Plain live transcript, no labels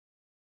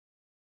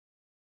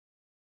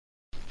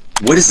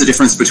What is the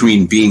difference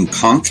between being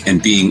punk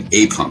and being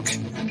a punk?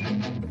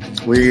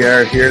 We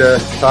are here to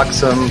talk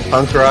some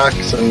punk rock,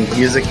 some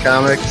music,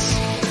 comics,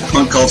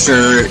 punk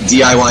culture,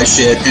 DIY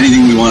shit,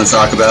 anything we want to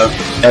talk about.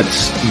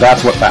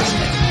 That's what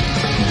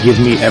fascinates me. Give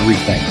me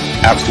everything.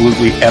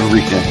 Absolutely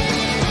everything.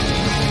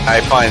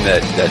 I find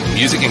that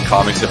music and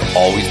comics have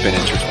always been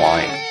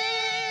intertwined.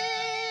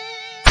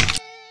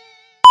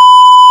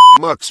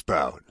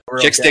 Muckspout.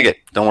 Chicks dig it.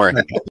 Don't worry.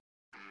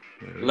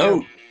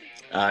 Hello.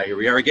 Here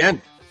we are again.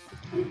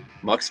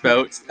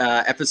 Muckspout,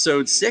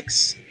 episode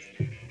 6.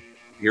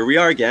 Here we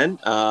are again,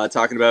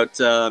 talking about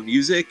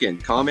music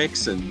and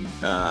comics and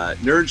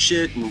nerd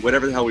shit and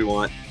whatever the hell we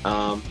want.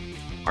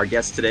 Our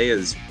guest today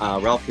is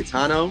Ralf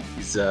Caetano.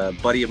 He's a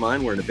buddy of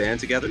mine. We're in a band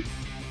together.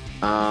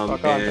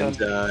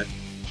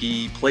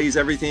 He plays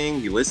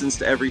everything. He listens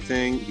to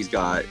everything. He's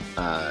got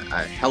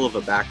a hell of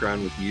a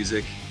background with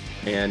music.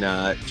 And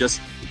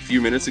just a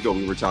few minutes ago,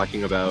 we were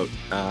talking about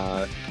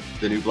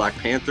the new Black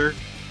Panther.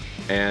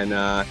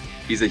 And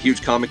he's a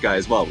huge comic guy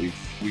as well.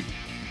 We've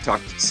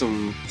talked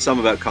some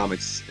about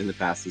comics in the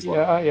past as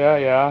well.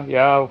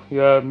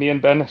 Yeah. Me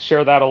and Ben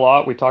share that a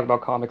lot. We talk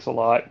about comics a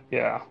lot.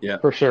 Yeah,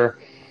 for sure.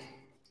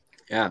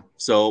 Yeah.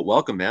 So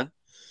welcome, man.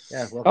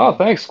 Yeah. Welcome. Oh,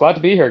 thanks. Glad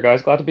to be here,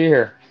 guys. Glad to be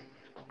here.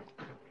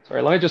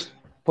 Sorry, let me just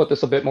put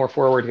this a bit more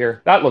forward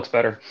here. That looks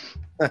better.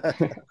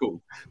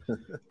 Cool.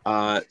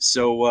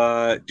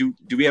 So do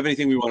we have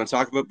anything we want to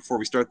talk about before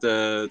we start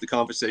the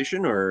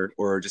conversation,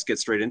 or just get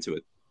straight into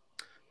it?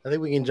 I think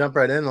we can jump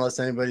right in unless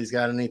anybody's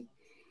got any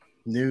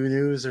new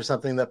news or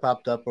something that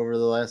popped up over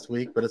the last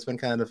week, but it's been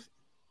kind of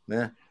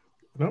meh.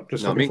 Nope,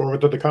 just looking forward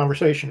to the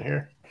conversation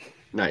here.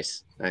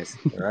 Nice.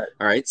 All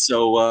right.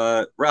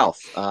 So Ralf,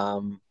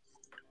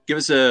 give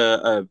us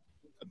a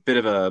bit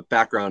of a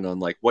background on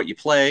like what you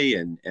play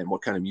and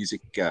what kind of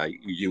music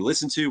you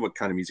listen to, what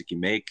kind of music you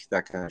make,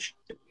 that kind of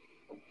shit.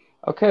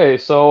 Okay,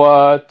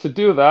 so to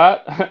do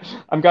that,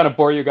 I'm going to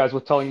bore you guys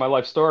with telling my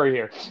life story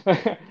here.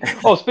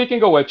 Oh,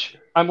 speaking of which,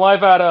 I'm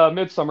live at a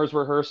Midsummers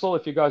rehearsal.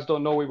 If you guys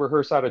don't know, we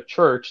rehearse at a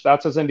church.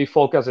 That's as indie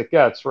folk as it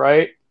gets,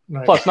 right?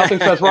 Nice. Plus, nothing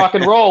says rock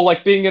and roll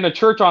like being in a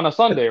church on a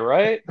Sunday,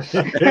 right?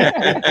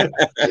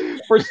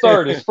 For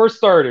starters.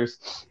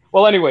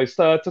 Well, anyways,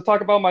 to talk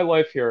about my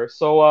life here.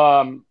 So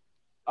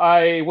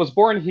I was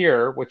born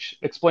here, which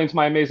explains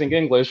my amazing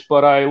English,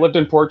 but I lived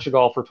in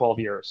Portugal for 12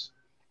 years.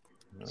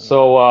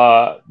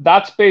 So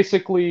that's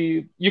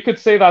basically, you could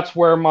say that's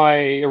where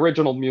my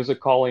original music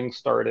calling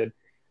started.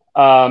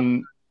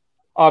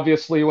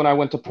 Obviously, when I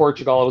went to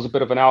Portugal, I was a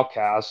bit of an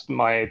outcast.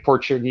 My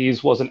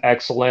Portuguese wasn't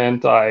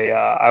excellent.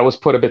 I was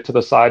put a bit to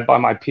the side by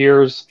my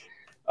peers.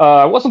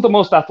 I wasn't the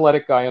most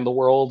athletic guy in the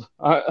world.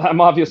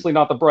 I'm obviously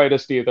not the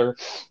brightest either.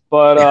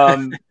 But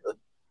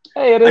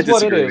hey, it is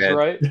what it is, man.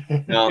 Right?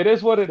 No. It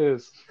is what it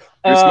is.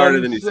 You're smarter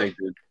than you think,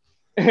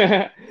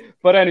 dude.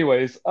 But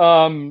anyways,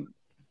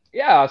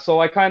 yeah, so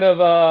I kind of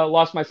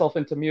lost myself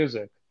into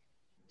music.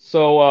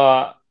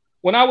 So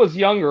when I was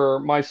younger,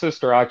 my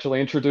sister actually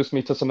introduced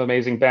me to some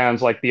amazing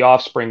bands like The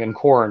Offspring and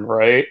Korn,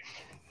 right?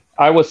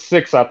 I was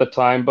 6 at the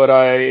time, but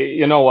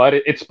you know what?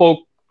 It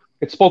spoke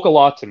a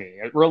lot to me.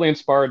 It really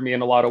inspired me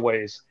in a lot of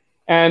ways.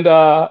 And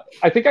I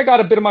think I got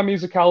a bit of my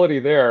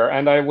musicality there.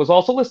 And I was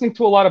also listening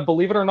to a lot of,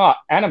 believe it or not,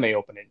 anime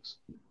openings.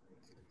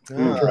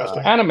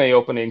 Interesting. Anime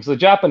openings, the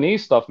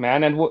Japanese stuff,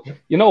 man. And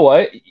you know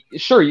what?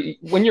 Sure,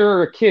 when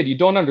you're a kid, you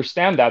don't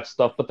understand that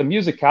stuff, but the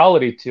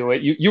musicality to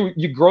it,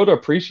 you grow to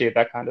appreciate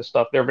that kind of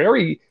stuff. They're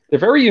very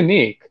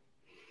unique.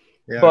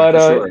 Yeah, but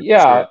sure.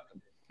 yeah.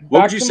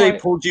 What would you say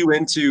pulled you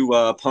into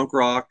punk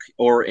rock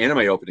or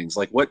anime openings?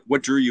 Like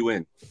what drew you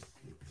in?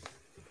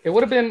 It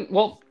would have been,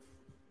 well,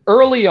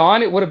 early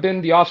on, it would have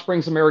been the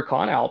Offspring's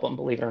Americana album,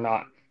 believe it or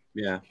not.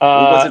 Yeah.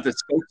 What was it that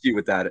spoke to you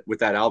with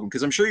that album?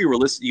 Because I'm sure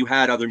you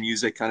had other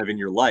music kind of in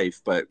your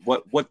life, but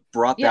what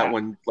brought that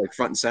one like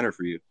front and center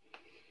for you?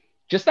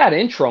 Just that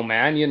intro,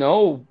 man. You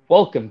know,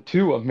 welcome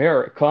to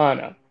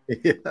Americana.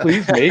 Yeah.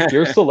 Please make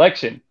your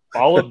selection,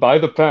 followed by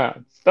the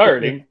pound,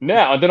 starting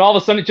now. And then all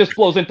of a sudden, it just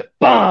flows into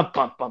bum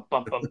bum bum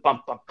bum bum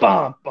bum bum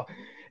bum bum.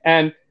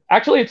 And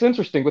actually, it's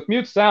interesting with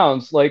Mute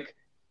Sounds. Like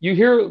you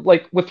hear,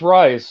 like with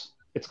Rise.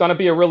 It's going to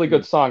be a really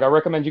good song. I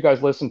recommend you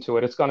guys listen to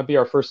it. It's going to be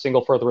our first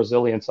single for the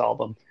Resilience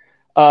album.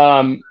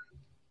 I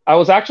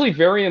was actually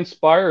very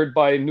inspired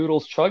by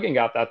Noodles Chugging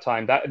at that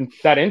time.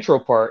 That intro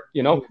part,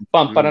 you know,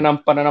 bum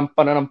ba-da-dum ba-da-dum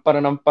ba-da-dum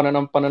ba-da-dum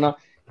ba-da-dum ba-da-dum.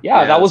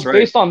 Yeah, that was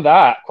based on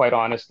that, quite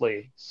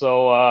honestly.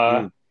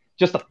 So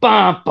just a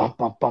bum bum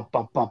bum bum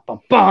bum bum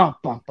bum bum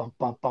bum bum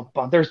bum bum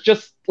bum. There's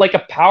just like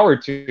a power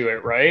to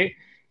it, right?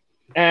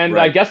 And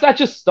I guess that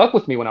just stuck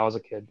with me when I was a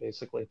kid,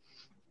 basically.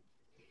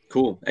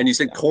 Cool. And you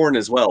said Korn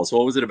as well. So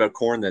what was it about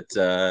Korn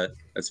that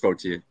spoke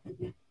to you?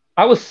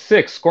 I was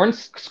 6. Korn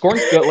scared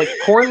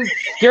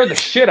the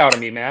shit out of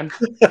me, man.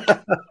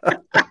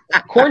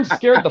 Korn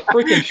scared the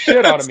freaking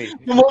shit out of me.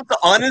 The most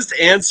honest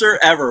answer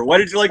ever. What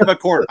did you like about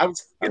Korn? I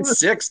was fucking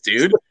 6,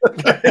 dude.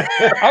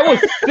 I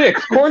was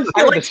 6. Korn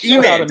scared the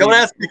shit out of me. Don't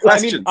ask me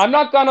questions. I mean, I'm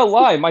not gonna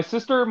lie. My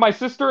sister,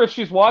 if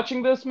she's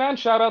watching this, man,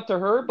 shout out to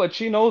her, but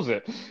she knows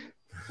it.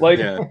 Like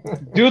Yeah.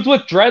 dudes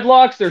with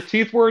dreadlocks, their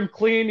teeth weren't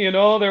clean, you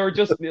know, they were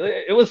just,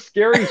 it was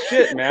scary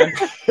shit, man.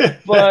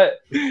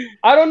 But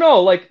I don't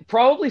know, like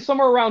probably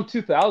somewhere around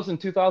 2000,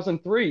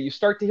 2003, you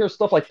start to hear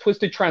stuff like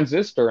Twisted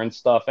Transistor and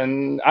stuff.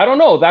 And I don't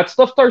know, that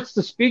stuff starts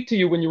to speak to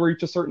you when you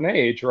reach a certain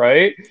age,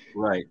 right?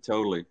 Right,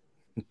 totally.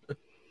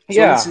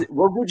 Yeah. So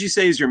what would you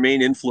say is your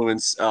main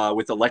influence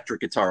with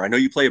electric guitar? I know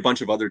you play a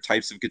bunch of other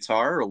types of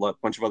guitar, a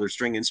bunch of other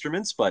string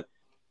instruments, but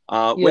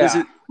what is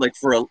it like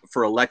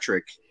for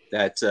electric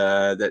that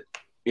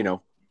you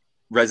know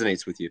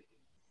resonates with you?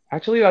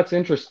 Actually, that's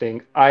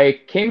interesting.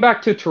 I came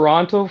back to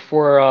Toronto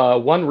for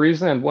one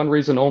reason and one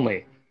reason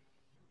only.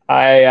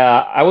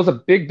 I was a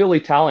big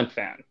Billy Talent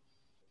fan.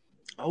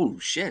 Oh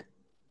shit!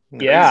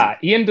 Yeah,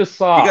 Ian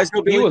DeSaw. You guys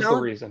know Billy he was Talent?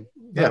 the reason.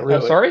 Yeah,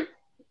 really. Sorry?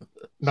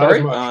 Not Sorry?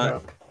 as much,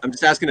 no. I'm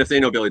just asking if they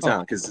know Billy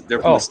Talent because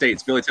they're from the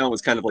States. Billy Talent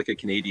was kind of like a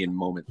Canadian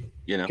moment,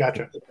 you know?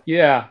 Gotcha.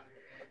 Yeah.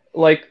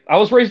 Like, I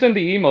was raised in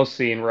the emo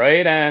scene,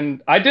 right?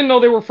 And I didn't know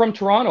they were from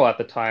Toronto at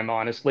the time,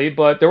 honestly,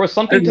 but there was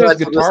something to his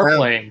guitar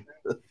playing.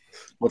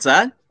 What's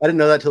that? I didn't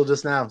know that till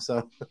just now,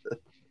 so.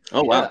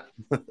 Oh, wow.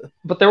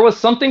 But there was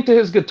something to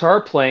his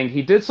guitar playing.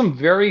 He did some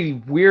very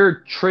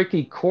weird,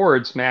 tricky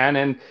chords, man.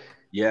 And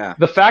yeah,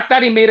 the fact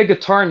that he made a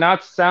guitar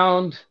not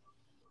sound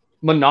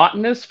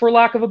monotonous, for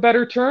lack of a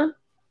better term.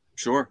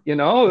 Sure. You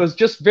know, it was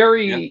just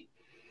very,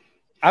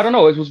 I don't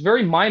know, it was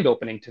very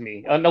mind-opening to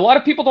me. And a lot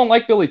of people don't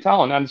like Billy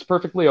Talent, and it's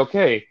perfectly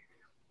okay.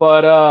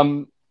 But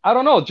I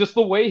don't know, just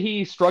the way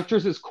he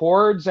structures his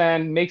chords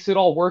and makes it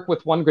all work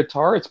with one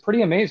guitar, it's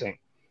pretty amazing.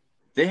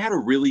 They had a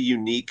really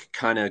unique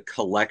kind of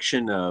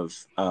collection of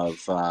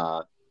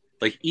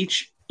like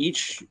each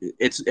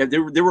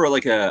there were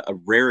like a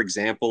rare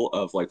example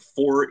of like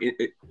four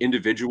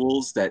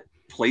individuals that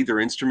played their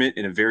instrument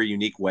in a very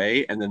unique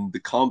way, and then the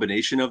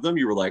combination of them,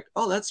 you were like,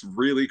 oh, that's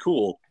really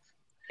cool.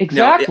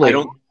 Exactly.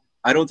 Now,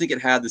 I don't think it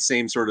had the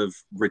same sort of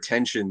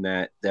retention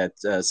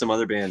that some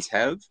other bands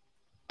have,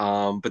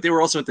 but they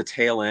were also at the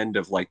tail end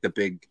of like the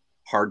big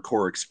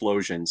hardcore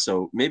explosion,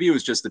 so maybe it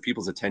was just the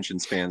people's attention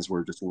spans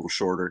were just a little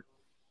shorter.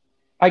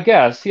 I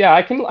guess, yeah,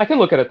 I can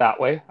look at it that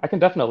way. I can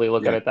definitely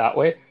look at it that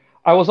way.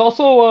 I was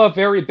also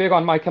very big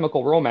on My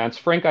Chemical Romance.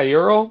 Frank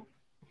Iero,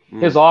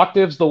 his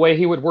octaves, the way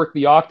he would work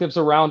the octaves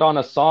around on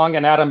a song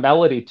and add a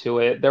melody to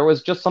it, there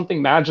was just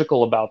something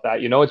magical about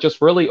that. You know, it just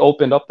really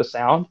opened up the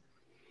sound,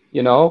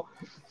 you know.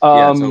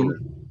 Totally.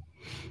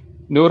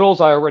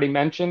 Noodles, I already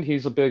mentioned.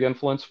 He's a big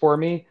influence for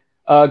me.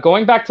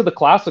 Going back to the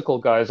classical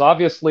guys,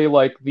 obviously,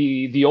 like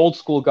the old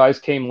school guys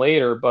came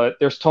later, but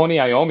there's Tony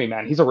Iommi,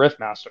 man. He's a riff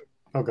master.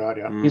 Oh God,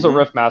 yeah. He's a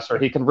riff master.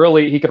 He can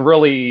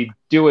really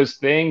do his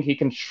thing. He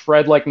can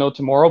shred like no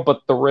tomorrow,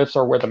 but the riffs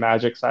are where the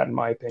magic's at, in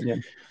my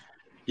opinion.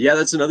 Yeah,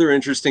 that's another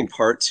interesting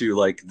part to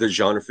like the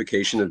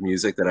genreification of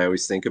music that I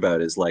always think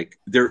about is like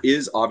there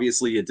is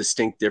obviously a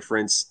distinct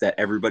difference that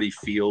everybody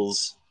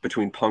feels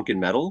between punk and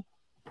metal,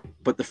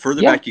 but the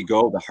further back you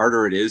go, the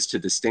harder it is to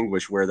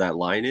distinguish where that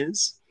line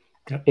is.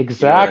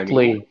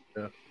 Exactly. You know what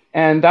I mean?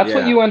 And that's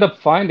what you end up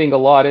finding a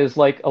lot is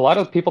like a lot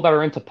of people that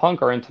are into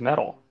punk are into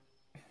metal.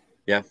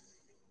 Yeah.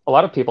 A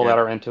lot of people that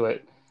are into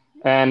it.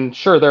 And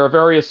sure, there are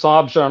various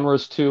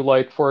subgenres too,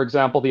 like, for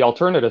example, the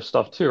alternative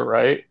stuff too,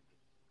 right?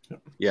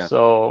 Yeah.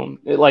 So,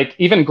 like,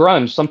 even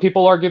grunge. Some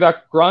people argue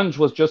that grunge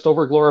was just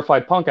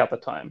over-glorified punk at the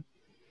time.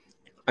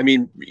 I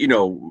mean, you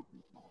know,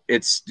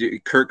 it's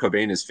Kurt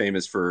Cobain is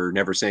famous for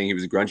never saying he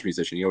was a grunge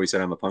musician. He always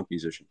said, I'm a punk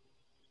musician.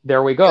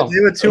 There we go. Yeah, they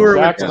would tour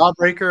with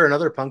Jawbreaker and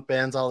other punk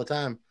bands all the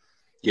time.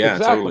 Yeah,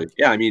 totally.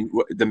 Yeah, I mean,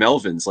 the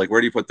Melvins, like,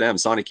 where do you put them?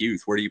 Sonic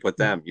Youth, where do you put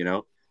them? You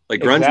know,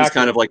 like grunge was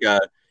kind of like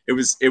it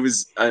was.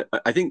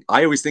 I think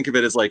I always think of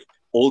it as like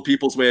old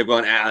people's way of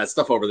going, that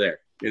stuff over there.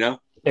 You know.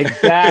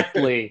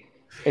 Exactly.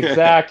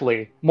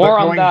 Exactly. More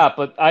on that,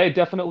 but I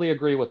definitely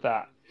agree with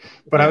that.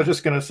 But I was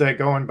just going to say,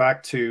 going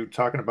back to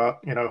talking about,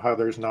 you know, how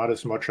there's not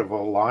as much of a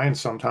line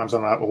sometimes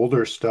on that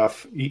older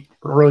stuff,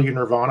 early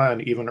Nirvana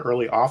and even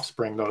early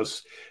Offspring,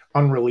 those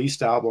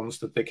unreleased albums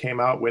that they came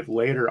out with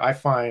later, I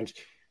find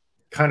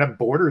kind of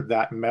bordered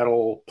that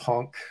metal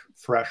punk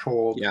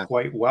threshold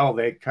quite well.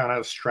 They kind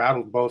of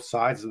straddled both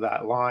sides of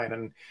that line.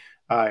 And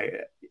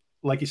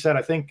like you said,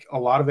 I think a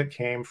lot of it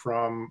came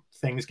from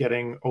things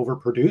getting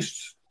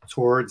overproduced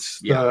towards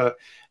the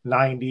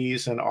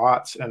 90s and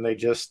aughts, and they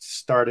just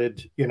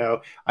started, you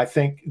know, I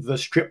think the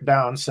stripped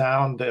down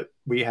sound that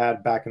we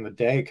had back in the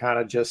day kind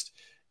of just,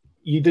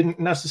 you didn't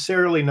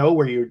necessarily know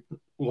where you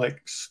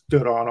like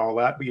stood on all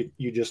that, but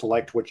you just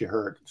liked what you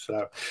heard.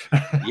 So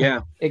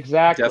yeah,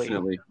 exactly.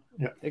 Definitely.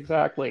 Yeah,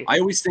 exactly. I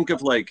always think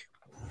of like,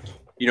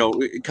 you know,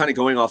 kind of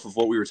going off of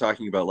what we were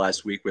talking about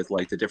last week with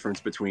like the difference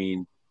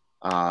between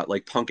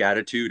like punk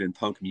attitude and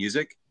punk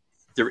music.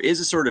 There is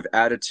a sort of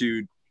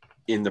attitude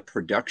in the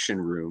production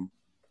room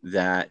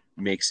that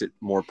makes it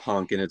more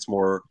punk, and it's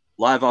more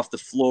live off the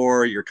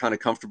floor. You're kind of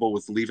comfortable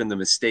with leaving the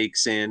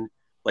mistakes in,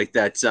 like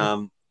that.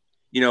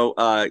 You know,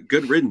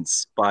 "Good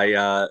Riddance"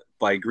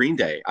 by Green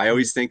Day. I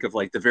always think of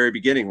like the very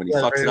beginning when he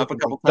fucks it up a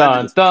couple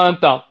times. Dun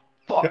dun dun.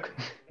 Fuck.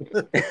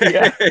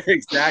 Yeah.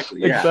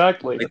 Exactly. Yeah.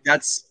 Exactly. Like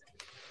that's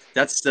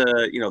that's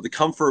the, you know, the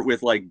comfort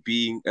with like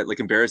being like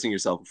embarrassing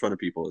yourself in front of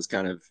people is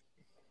kind of,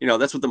 you know,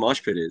 that's what the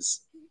mosh pit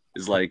is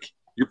like,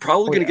 you're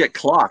probably going to get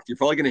clocked. You're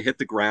probably going to hit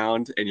the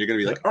ground and you're going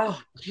to be like, oh,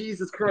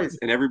 Jesus Christ.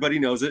 And everybody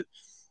knows it.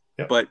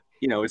 Yep. But,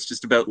 you know, it's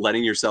just about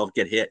letting yourself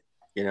get hit,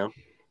 you know?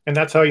 And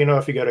that's how you know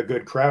if you got a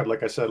good crowd.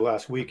 Like I said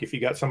last week, if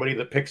you got somebody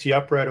that picks you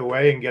up right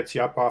away and gets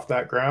you up off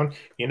that ground,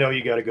 you know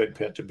you got a good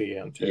pit to be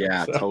in too.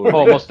 Yeah, so. totally.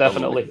 Oh, most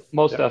definitely.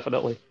 Most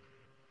definitely.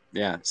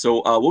 Yeah. So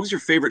what was your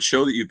favorite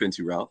show that you've been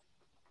to, Ralph?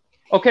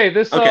 Okay,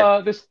 this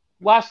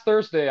last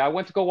Thursday, I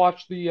went to go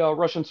watch the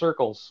Russian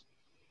Circles.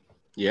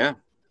 Yeah.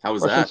 How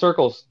was Russian that?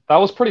 Circles. That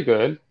was pretty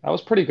good.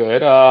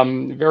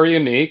 Very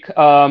unique.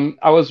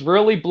 I was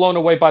really blown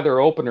away by their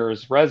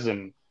openers,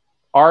 Rezzn.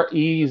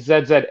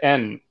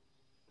 Rezzn.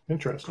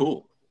 Interesting.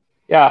 Cool.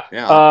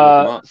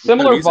 Yeah.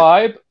 Similar kind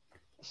of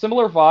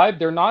vibe.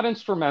 They're not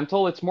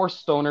instrumental. It's more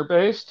stoner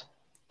based.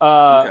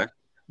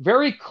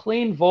 Very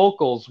clean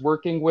vocals,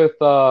 working with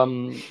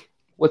some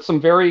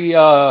very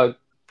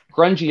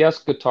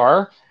grungy-esque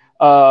guitar.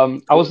 I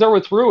was there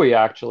with Rui,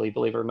 actually,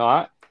 believe it or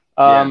not.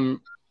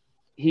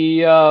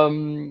 He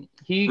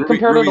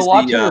compared it a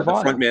lot to Nirvana.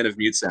 The front man of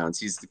Mute Sounds.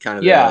 He's the kind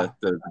of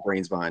the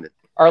brains behind it.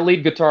 Our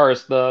lead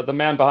guitarist, the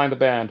man behind the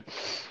band.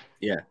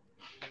 Yeah.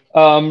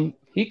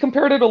 He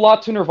compared it a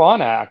lot to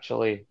Nirvana,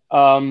 actually.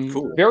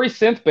 Cool. Very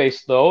synth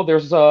based though.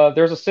 There's a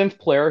synth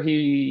player.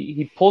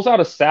 He pulls out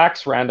a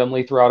sax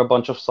randomly throughout a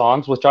bunch of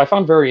songs, which I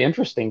found very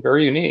interesting,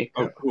 very unique.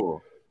 Oh,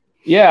 cool.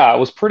 Yeah, it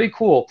was pretty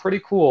cool.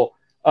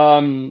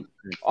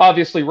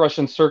 Obviously,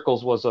 Russian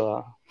Circles was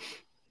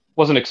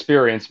an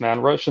experience, man.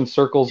 Russian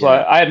Circles.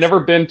 Yeah. I had never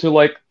been to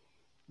like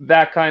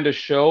that kind of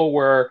show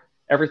where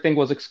everything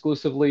was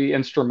exclusively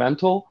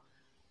instrumental.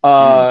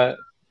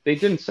 They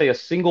didn't say a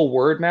single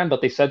word, man, but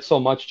they said so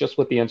much just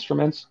with the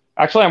instruments.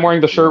 Actually, I'm wearing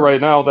the shirt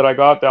right now that I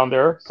got down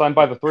there, signed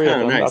by the three of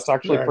them. Nice. That's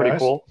actually pretty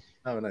cool.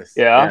 Oh, nice.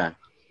 Yeah.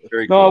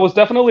 Very cool. No, it was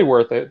definitely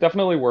worth it.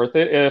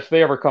 If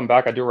they ever come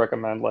back, I do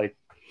recommend like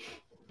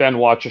Ben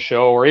watch a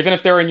show, or even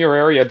if they're in your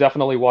area,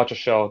 definitely watch a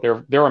show.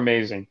 They're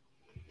amazing.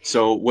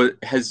 So,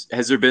 what has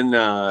there been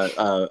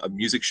a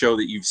music show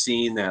that you've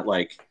seen that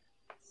like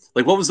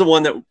what was the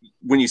one that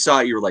when you saw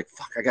it you were like,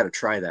 fuck, I got to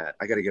try that.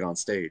 I got to get on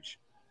stage.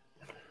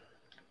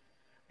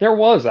 There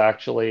was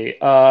actually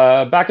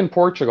back in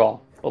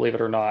Portugal, believe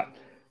it or not.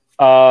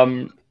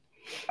 I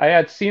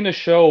had seen a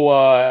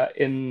show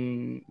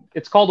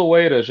it's called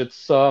Oeiras.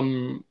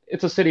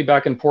 It's a city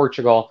back in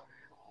Portugal.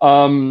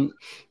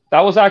 That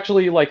was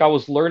actually like I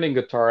was learning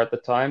guitar at the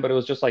time, but it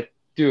was just like,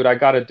 dude,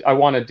 I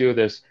want to do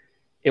this.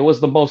 It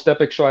was the most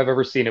epic show I've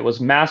ever seen. It was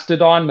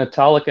Mastodon,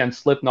 Metallica, and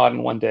Slipknot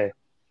in one day.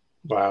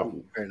 Wow.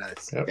 Very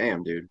nice. Yep.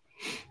 Damn, dude.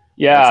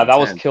 Yeah, that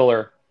was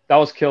killer. That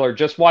was killer.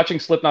 Just watching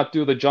Slipknot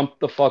do the jump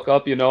the fuck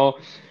up, you know,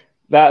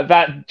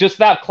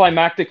 that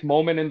climactic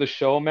moment in the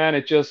show, man.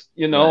 It just,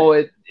 you know,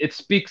 it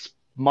speaks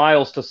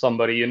miles to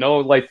somebody, you know,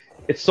 like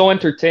it's so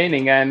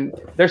entertaining. And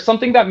there's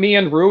something that me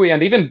and Rui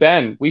and even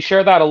Ben, we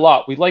share that a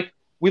lot. We like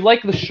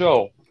the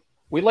show.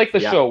 We like the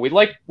show. We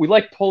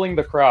like pulling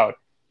the crowd.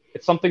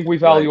 It's something we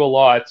value a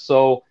lot.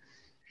 So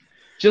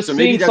just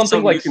seeing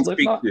something like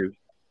Slipknot.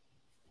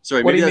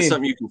 Sorry, maybe that's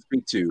something you can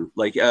speak to,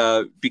 like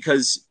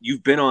because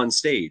you've been on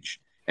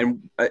stage.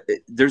 And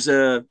there's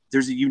a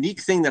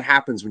unique thing that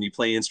happens when you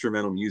play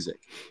instrumental music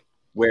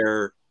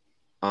where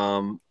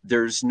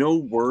there's no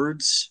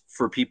words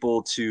for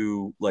people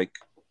to like.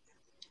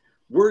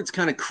 Words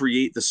kind of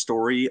create the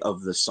story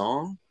of the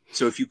song.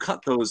 So if you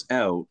cut those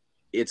out,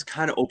 it's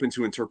kind of open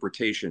to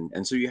interpretation.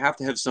 And so you have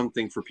to have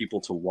something for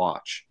people to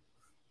watch.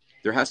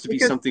 There has to be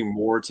something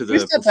more to the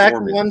performance. Step back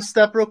one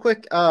step real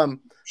quick.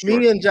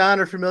 Me and John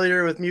are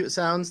familiar with Mute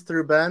Sounds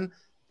through Ben,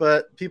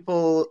 but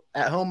people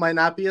at home might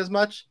not be as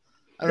much.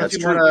 I don't know if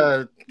you want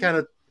to kind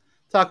of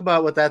talk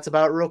about what that's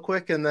about real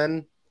quick and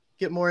then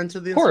get more into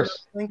the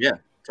thing. Yeah,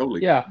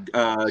 totally. Yeah. Do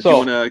you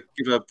want to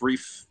give a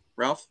brief,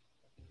 Ralph?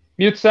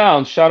 Mute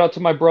Sounds. Shout out to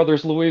my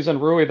brothers Louise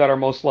and Rui that are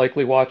most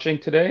likely watching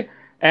today.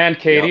 And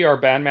Katie, our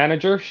band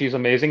manager. She's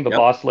amazing. The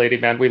boss lady,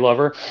 man. We love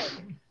her.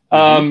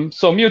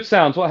 So Mute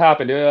Sounds, what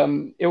happened?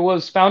 It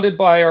was founded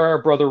by our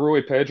brother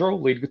Rui Pedro,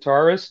 lead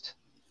guitarist,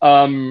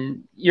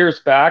 years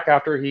back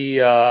after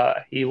he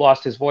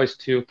lost his voice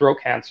to throat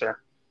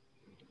cancer.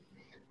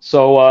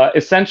 So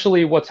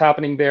essentially what's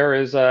happening there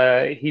is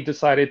he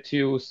decided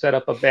to set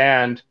up a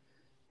band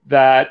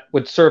that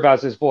would serve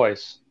as his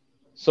voice.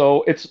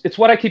 So it's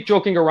what I keep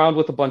joking around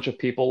with a bunch of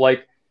people.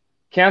 Like,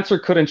 cancer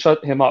couldn't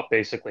shut him up,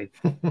 basically.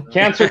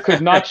 Cancer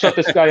could not shut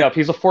this guy up.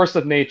 He's a force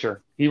of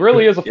nature. He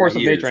really is a force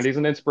of nature, and he's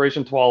an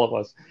inspiration to all of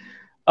us.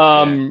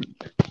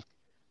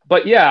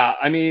 But yeah,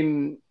 I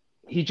mean,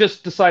 he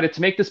just decided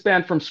to make this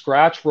band from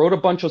scratch, wrote a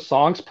bunch of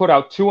songs, put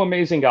out 2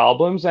 amazing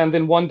albums, and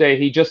then one day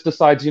he just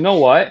decides, you know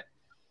what?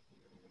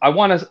 I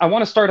want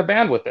to start a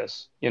band with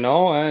this, you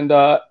know? And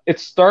it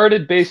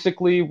started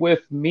basically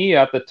with me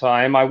at the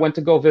time. I went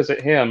to go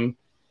visit him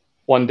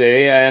one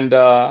day, and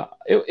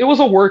it was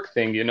a work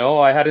thing, you know?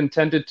 I had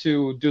intended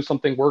to do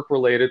something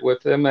work-related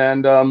with him,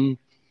 and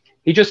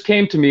he just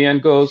came to me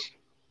and goes,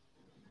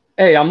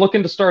 hey, I'm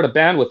looking to start a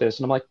band with this.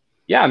 And I'm like,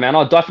 yeah, man,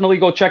 I'll definitely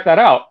go check that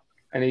out.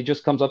 And he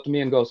just comes up to me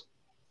and goes,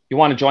 you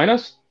want to join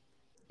us?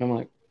 And I'm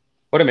like,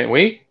 wait a minute,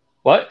 we?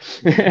 What?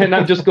 And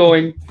I'm just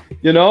going,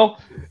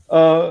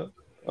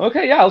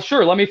 okay, yeah,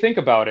 sure. Let me think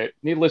about it.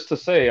 Needless to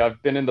say, I've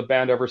been in the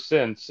band ever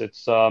since.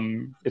 It's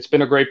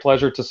been a great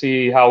pleasure to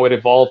see how it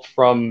evolved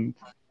from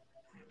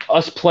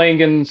us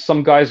playing in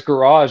some guy's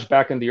garage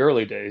back in the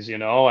early days,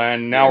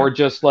 and now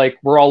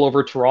we're all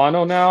over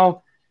Toronto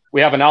now.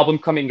 We have an album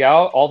coming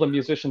out. All the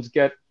musicians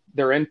get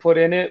their input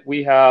in it.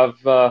 We have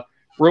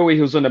Rui,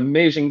 who's an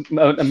amazing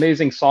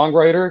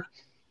songwriter,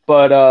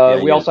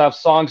 but we also have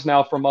songs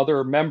now from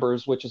other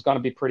members, which is going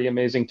to be pretty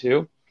amazing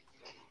too.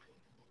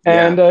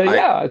 And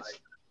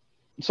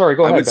sorry,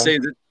 go ahead. I would Ben. say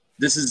that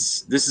this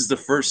is the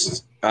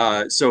first.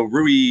 So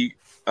Rui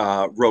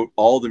wrote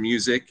all the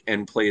music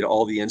and played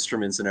all the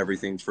instruments and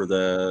everything for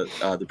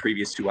the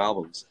previous 2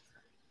 albums.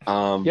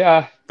 But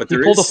there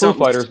he pulled the is Foo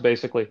Fighters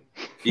basically.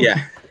 Yeah.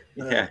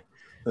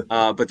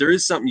 But there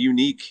is something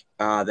unique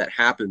that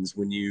happens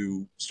when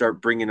you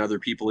start bringing other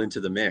people into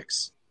the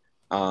mix,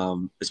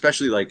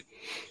 especially like,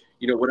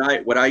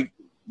 what I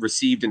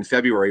received in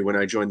February when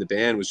I joined the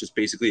band was just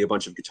basically a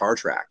bunch of guitar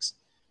tracks.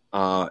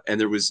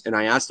 And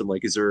I asked him,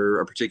 like, is there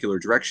a particular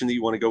direction that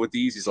you want to go with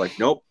these? He's like,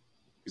 nope.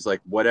 He's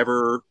like,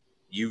 whatever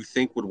you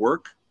think would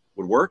work.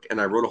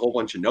 And I wrote a whole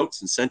bunch of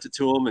notes and sent it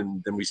to him.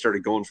 And then we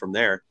started going from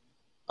there.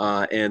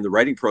 And the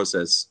writing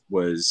process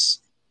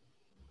was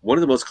one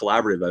of the most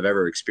collaborative I've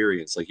ever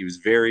experienced. Like, he was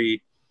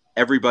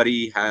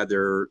everybody had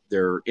their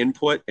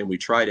input, and we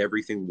tried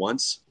everything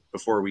once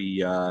before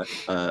we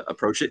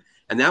approach it.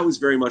 And that was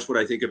very much what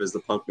I think of as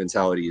the punk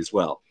mentality as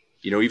well.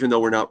 Even though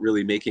we're not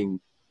really making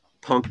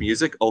punk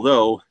music,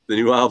 although the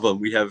new album,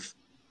 we have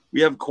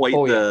quite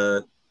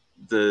the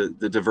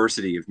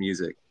diversity of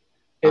music.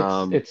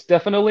 It's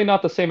definitely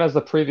not the same as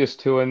the previous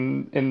 2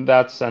 in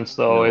that sense,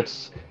 though. No.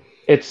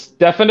 It's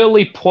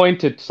definitely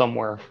pointed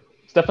somewhere.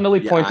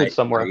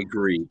 Somewhere. I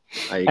agree.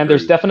 And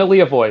there's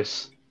definitely a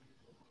voice.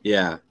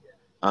 Yeah.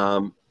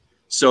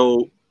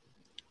 So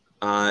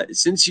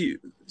since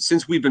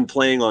we've been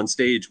playing on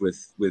stage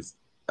with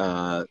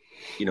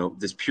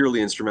this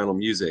purely instrumental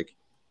music,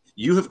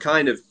 you have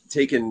kind of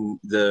taken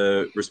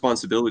the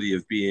responsibility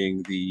of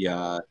being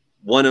the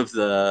one of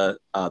the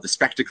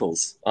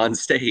spectacles on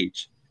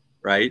stage,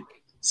 right?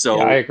 So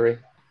yeah, I agree.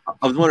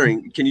 I was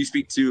wondering, can you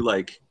speak to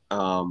like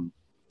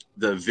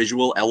the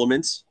visual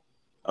elements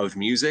of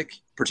music,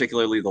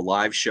 particularly the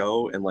live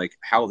show, and like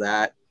how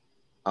that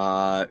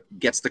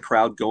gets the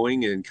crowd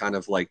going and kind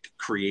of like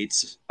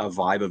creates a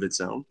vibe of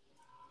its own?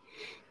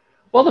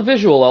 Well, the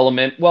visual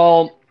element,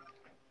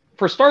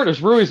 for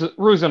starters,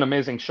 Rui's an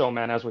amazing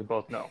showman, as we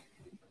both know.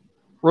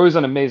 Rui's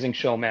an amazing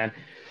showman.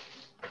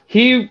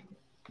 He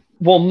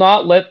will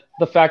not let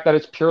the fact that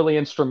it's purely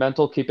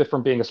instrumental keep it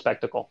from being a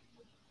spectacle.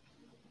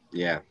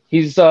 Yeah.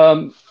 He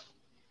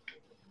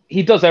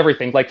does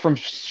everything, like from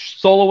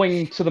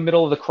soloing to the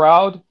middle of the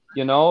crowd.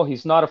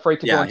 He's not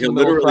afraid to go into he'll the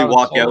middle literally of the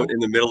walk crowd out in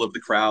the middle of the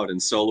crowd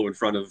and solo in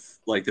front of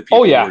like the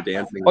people who are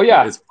dancing. Oh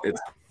yeah. It's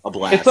a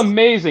blast. It's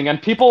amazing,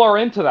 and people are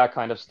into that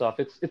kind of stuff.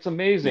 It's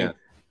amazing. Yeah.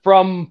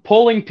 From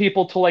pulling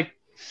people to like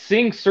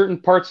sing certain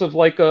parts of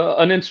like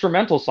an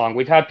instrumental song.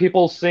 We've had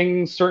people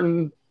sing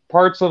certain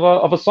parts of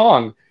a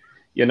song.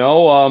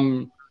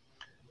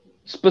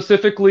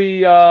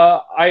 Specifically,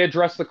 I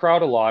address the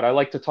crowd a lot. I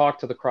like to talk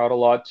to the crowd a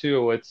lot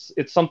too.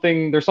 There's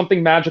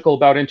something magical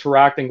about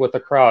interacting with the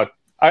crowd.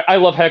 I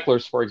love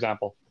hecklers, for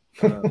example.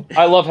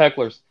 I love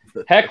hecklers.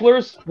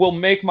 Hecklers will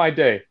make my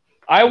day.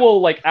 I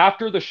will, like,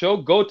 after the show,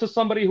 go to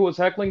somebody who was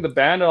heckling the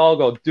band, and I'll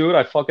go, dude,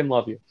 I fucking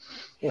love you.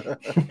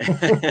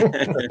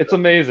 It's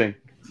amazing.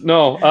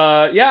 No,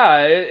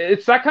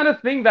 it's that kind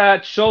of thing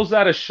that shows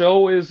that a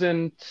show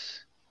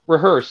isn't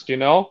rehearsed,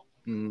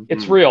 Mm-hmm.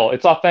 It's real.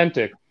 It's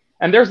authentic.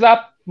 And there's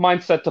that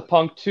mindset to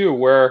punk, too,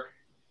 where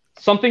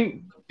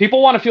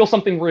people want to feel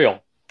something real,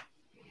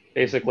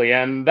 basically.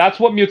 And that's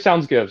what Mute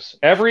Sounds gives.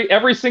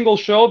 Every single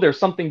show, there's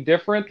something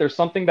different. There's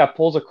something that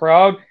pulls a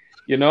crowd,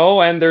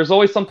 and there's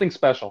always something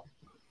special.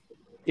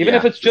 Even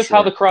if it's just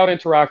how the crowd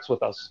interacts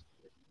with us.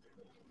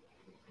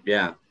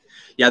 Yeah.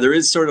 Yeah, there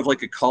is sort of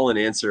like a call and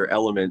answer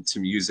element to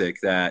music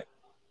that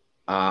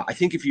I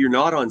think if you're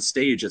not on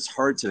stage, it's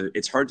hard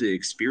to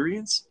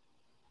experience.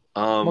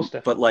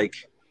 But like,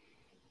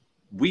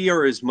 we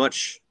are as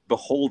much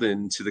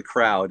beholden to the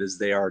crowd as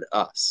they are to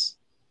us,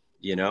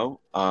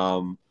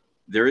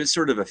 there is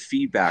sort of a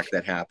feedback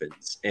that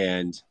happens.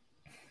 And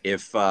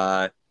if,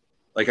 as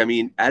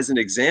an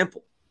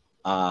example,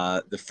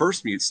 the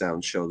first Mute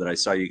Sound show that I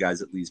saw you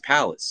guys at Lee's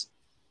Palace,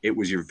 it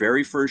was your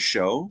very first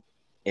show.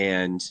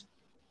 And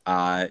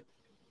the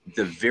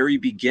very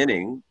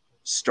beginning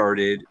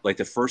started, like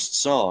the first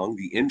song,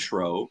 the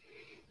intro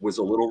was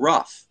a little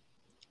rough.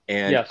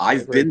 And yes,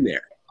 I've been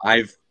there.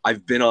 I've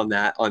been on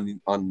that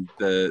on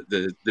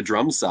the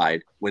drum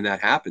side when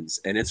that happens,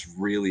 and it's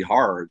really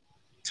hard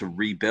to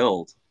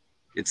rebuild.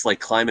 It's like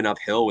climbing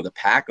uphill with a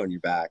pack on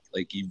your back.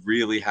 Like, you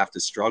really have to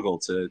struggle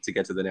to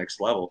get to the next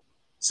level.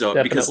 So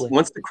Definitely. Because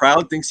once the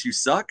crowd thinks you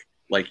suck,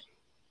 like,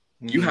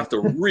 you have to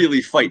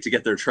really fight to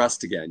get their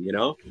trust again, you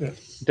know?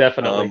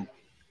 Definitely.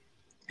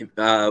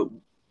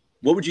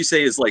 What would you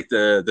say is like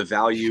the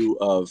value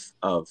of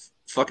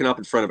fucking up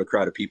in front of a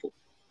crowd of people?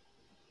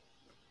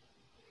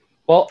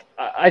 Well,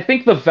 I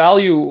think the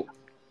value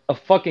of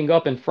fucking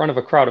up in front of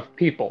a crowd of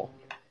people,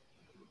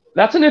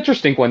 that's an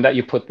interesting one that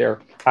you put there,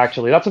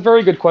 actually. That's a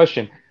very good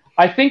question.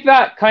 I think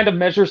that kind of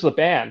measures the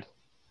band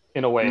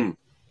in a way.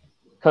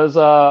 Because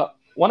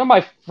one of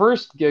my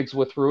first gigs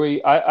with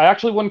Rui, I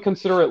actually wouldn't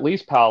consider it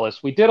Lee's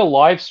Palace. We did a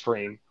live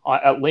stream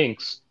at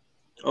Lynx.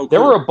 Oh, cool.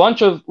 There were a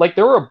bunch of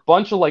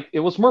it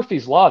was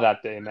Murphy's Law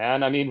that day,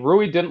 man. I mean,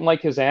 Rui didn't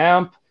like his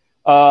amp.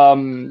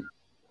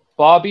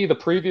 Bobby, the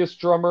previous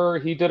drummer,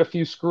 he did a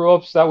few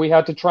screw-ups that we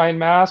had to try and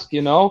mask,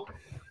 you know?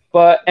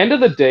 But end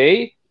of the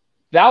day,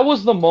 that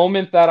was the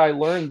moment that I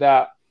learned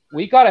that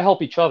we got to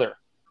help each other.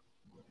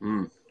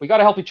 We got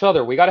to help each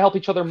other. We got to help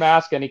each other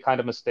mask any kind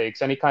of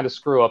mistakes, any kind of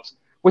screw-ups,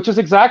 which is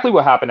exactly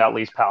what happened at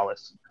Lee's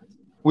Palace.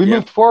 We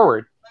moved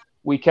forward.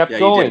 We kept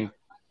going.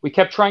 We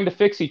kept trying to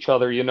fix each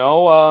other, you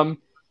know?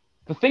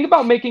 The thing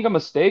about making a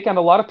mistake, and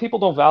a lot of people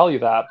don't value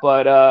that,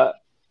 but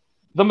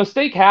the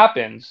mistake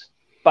happens,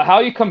 but how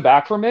you come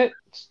back from it,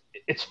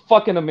 it's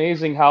fucking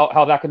amazing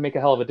how that can make a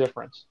hell of a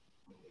difference.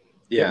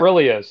 Yeah. It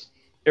really is.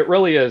 It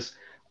really is.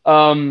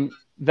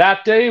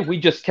 That day, we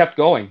just kept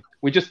going.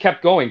 We just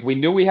kept going. We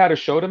knew we had a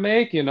show to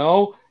make, you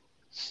know?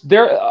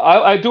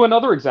 I do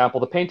another example,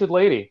 the Painted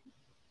Lady.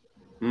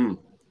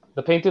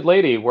 The Painted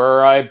Lady,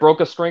 where I broke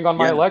a string on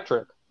my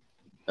electric.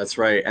 That's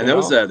right, and that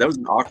was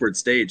an awkward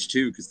stage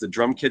too, because the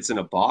drum kit's in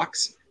a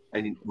box,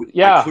 and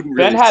I couldn't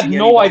really Ben had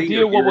no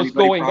idea what was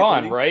going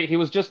on. Right, he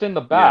was just in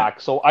the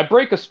back. So I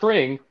break a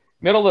string,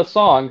 middle of the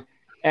song,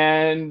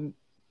 and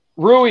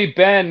Rui,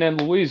 Ben, and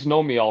Louise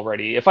know me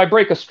already. If I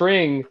break a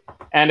string,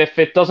 and if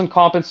it doesn't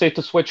compensate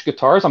to switch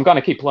guitars, I'm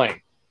gonna keep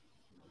playing.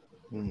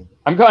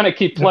 I'm gonna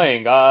keep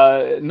playing.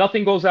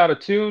 Nothing goes out of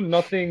tune.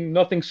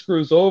 Nothing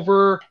screws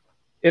over.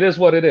 It is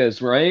what it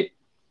is, right?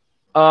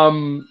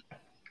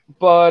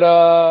 But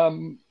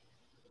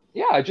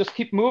I just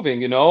keep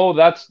moving, you know.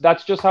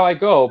 That's just how I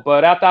go.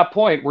 But at that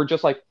point, we're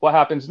just like, what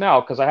happens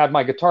now? Because I had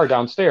my guitar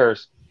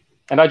downstairs,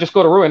 and I just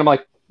go to Rui, and I'm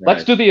like,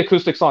 let's do the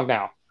acoustic song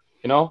now,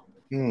 you know.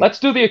 Let's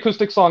do the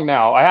acoustic song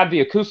now. I had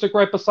the acoustic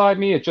right beside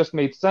me. It just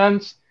made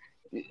sense.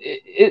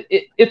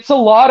 It's a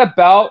lot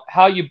about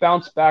how you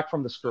bounce back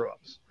from the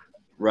screw-ups.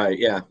 Right.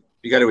 Yeah.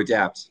 You got to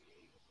adapt.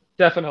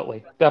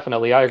 Definitely.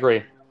 I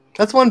agree.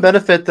 That's one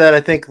benefit that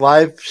I think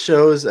live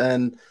shows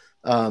and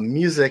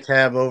music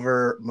have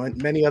over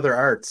many other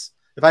arts.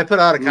 If I put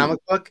out a comic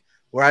book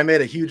where I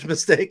made a huge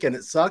mistake and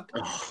it sucked,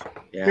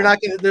 you're not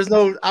gonna. There's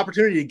no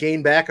opportunity to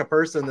gain back a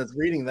person that's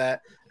reading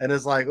that and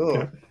is like,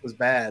 "Oh, it was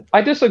bad."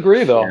 I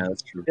disagree, though. Yeah,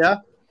 that's true.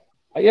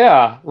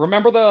 Yeah.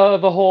 Remember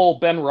the whole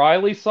Ben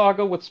Reilly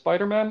saga with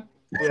Spider-Man?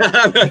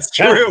 Yeah. That's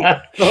true.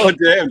 Oh,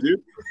 damn,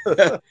 dude.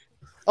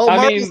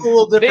 Marvel's a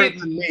little different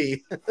than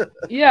me.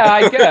 Yeah,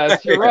 I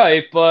guess you're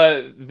right,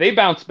 but they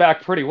bounced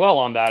back pretty well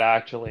on that,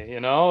 actually. You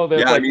know,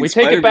 we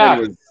take it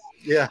back.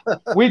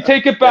 We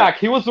take it back.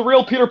 He was the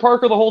real Peter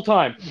Parker the whole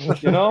time.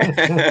 You know.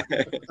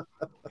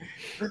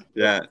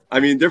 Yeah, I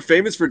mean, they're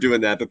famous for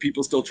doing that, but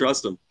people still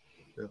trust them.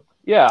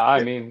 Yeah,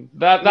 I mean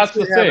that's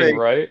the thing,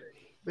 right?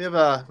 We have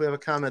a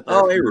comment there.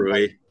 Oh, hey,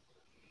 Rui.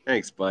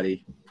 Thanks,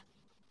 buddy.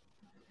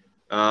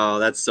 Oh,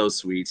 that's so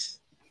sweet.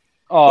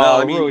 Oh,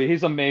 well, Rui,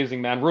 he's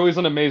amazing, man. Rui's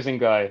an amazing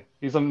guy.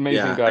 He's an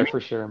amazing guy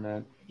for sure,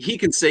 man. He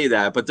can say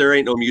that, but there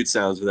ain't no Mute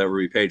Sounds without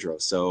Rui Pedro.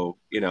 So,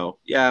 you know,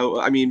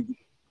 I mean,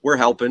 we're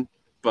helping,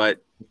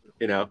 but,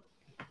 you know.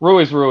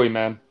 Rui's Rui,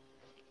 man.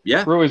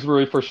 Yeah. Rui's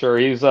Rui for sure.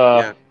 He's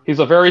a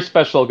very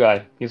special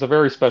guy. He's a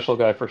very special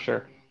guy for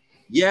sure.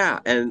 Yeah,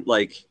 and,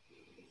 like,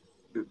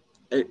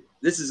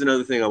 this is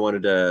another thing I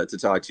wanted to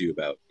talk to you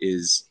about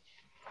is,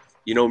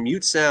 you know,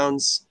 Mute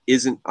Sounds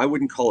I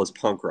wouldn't call us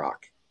punk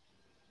rock.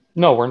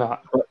 No, we're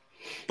not.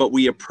 But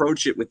we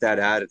approach it with that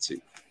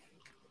attitude.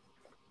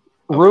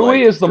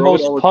 Rui is the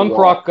most punk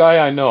rock guy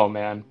I know,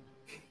 man.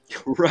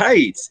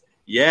 Right.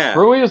 Yeah.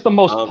 Rui is the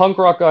most punk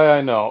rock guy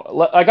I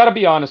know. I got to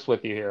be honest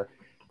with you here.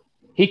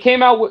 He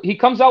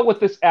comes out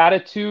with this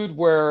attitude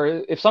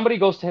where if somebody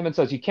goes to him and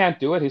says, you can't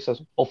do it, he says,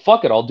 well,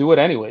 fuck it, I'll do it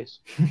anyways.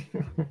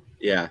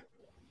 Yeah.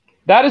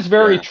 That is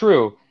very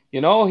true.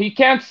 You know, he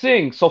can't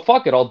sing, so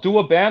fuck it, I'll do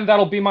a band,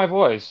 that'll be my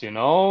voice, you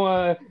know.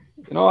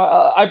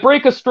 I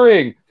break a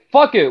string.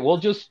 Fuck it, we'll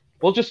just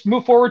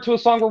move forward to a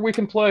song where we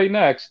can play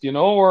next, you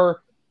know,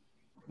 or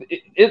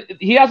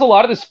he has a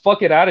lot of this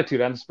fuck it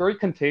attitude, and it's very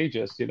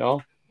contagious, you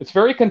know. It's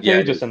very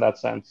contagious in that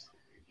sense.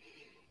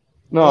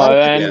 No,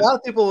 a lot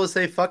of people will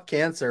say fuck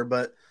cancer,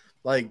 but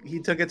like he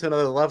took it to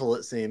another level,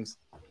 it seems.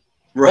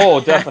 Right. Oh,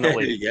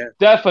 definitely.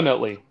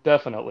 Definitely.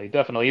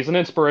 He's an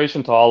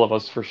inspiration to all of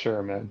us for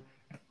sure, man.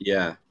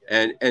 Yeah.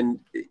 And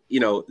you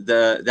know,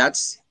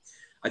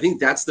 I think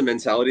that's the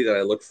mentality that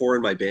I look for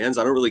in my bands.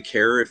 I don't really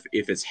care if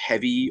it's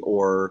heavy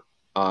or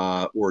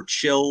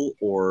chill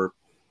or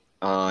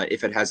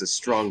if it has a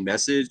strong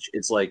message.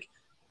 It's like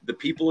the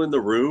people in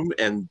the room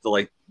and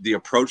the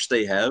approach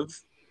they have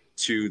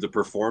to the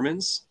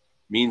performance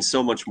means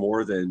so much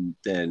more than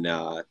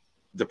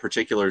the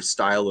particular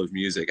style of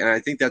music. And I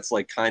think that's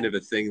like kind of a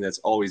thing that's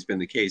always been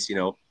the case, you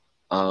know,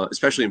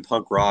 especially in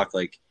punk rock.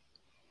 Like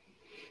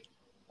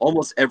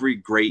almost every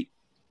great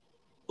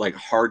like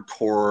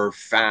hardcore,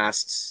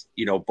 fast,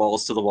 you know,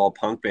 balls to the wall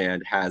punk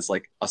band has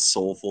like a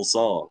soulful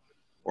song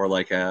or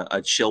like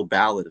a chill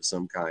ballad of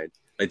some kind.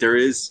 Like there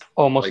is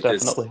almost like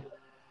definitely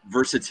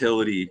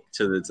versatility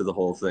to the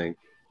whole thing.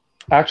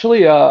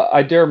 Actually,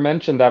 I dare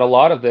mention that a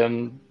lot of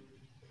them,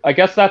 I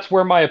guess that's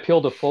where my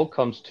appeal to folk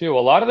comes too. A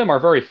lot of them are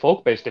very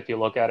folk based if you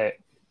look at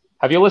it.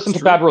 Have you listened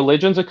to Bad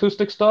Religion's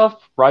acoustic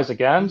stuff? Rise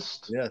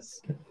Against?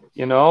 Yes.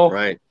 You know?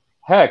 Right.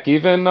 Heck,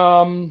 even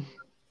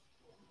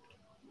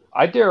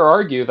I dare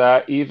argue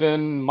that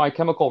even My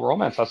Chemical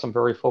Romance has some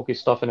very folky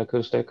stuff in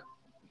acoustic.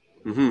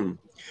 Mm-hmm.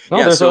 No,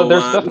 yeah,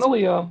 there's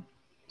definitely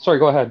sorry,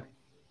 go ahead.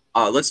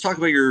 Let's talk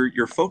about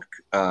your folk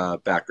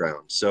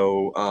background.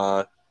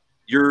 So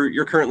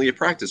you're currently at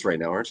practice right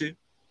now, aren't you?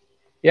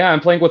 Yeah,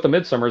 I'm playing with the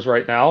Midsummers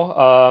right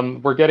now.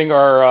 We're getting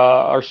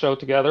our show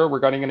together. We're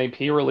getting an EP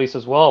release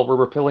as well.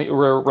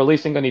 We're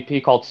releasing an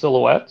EP called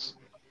Silhouettes.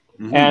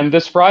 Mm-hmm. And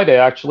this Friday,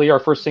 actually, our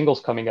first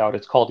single's coming out.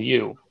 It's called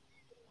You.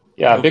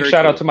 Yeah, big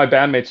shout out to my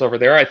bandmates over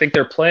there. I think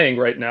they're playing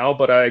right now,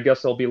 but I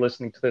guess they'll be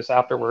listening to this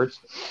afterwards.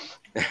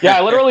 Yeah,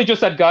 I literally just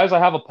said, guys, I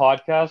have a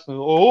podcast. And,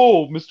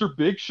 oh, Mr.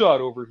 Big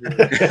Shot over here.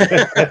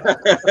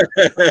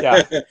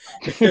 Yeah.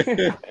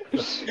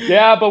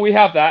 Yeah, but we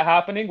have that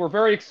happening. We're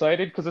very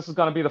excited because this is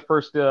going to be the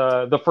first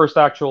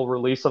actual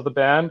release of the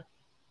band.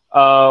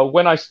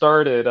 When I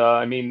started,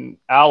 I mean,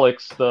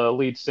 Alex, the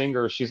lead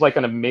singer, she's like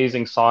an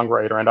amazing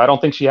songwriter, and I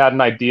don't think she had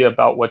an idea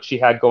about what she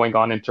had going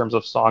on in terms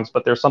of songs,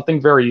 but there's something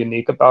very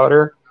unique about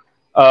her.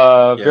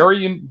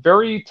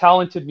 Very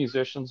talented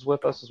musicians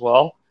with us as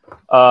well.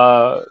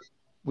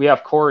 We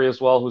have Corey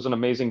as well, who's an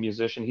amazing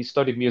musician. He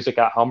studied music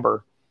at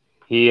Humber.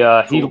 He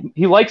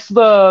likes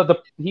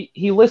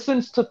he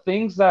listens to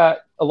things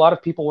that a lot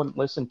of people wouldn't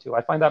listen to.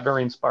 I find that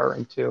very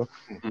inspiring too.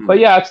 Mm-hmm. But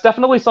yeah, it's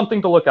definitely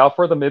something to look out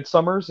for. The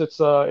Midsummers. It's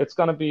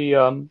gonna be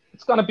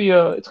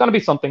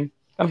something.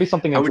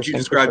 How would you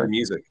describe the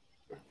music?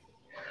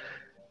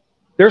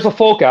 There's a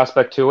folk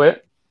aspect to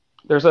it.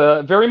 There's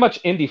a very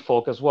much indie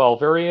folk as well.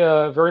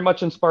 Very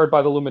much inspired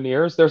by the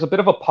Lumineers. There's a bit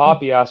of a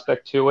poppy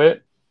aspect to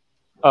it.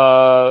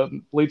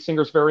 Lead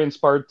singer's very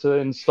inspired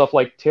in stuff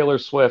like Taylor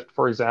Swift,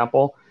 for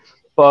example.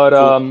 But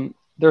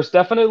there's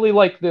definitely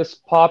like this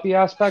poppy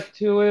aspect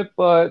to it,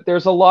 but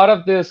there's a lot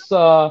of this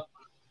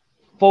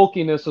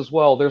folkiness as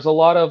well. There's a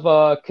lot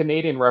of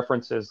Canadian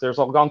references. There's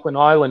Algonquin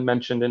Island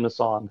mentioned in the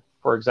song,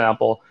 for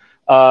example.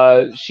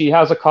 She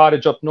has a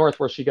cottage up north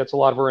where she gets a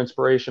lot of her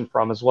inspiration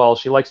from as well.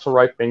 She likes to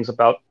write things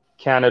about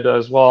Canada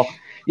as well.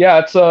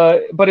 Yeah,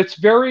 but it's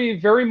very,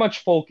 very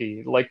much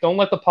folky. Like, don't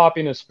let the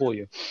poppiness fool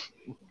you.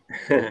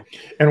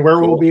 And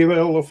where will we be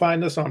able to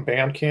find this on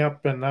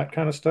Bandcamp and that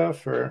kind of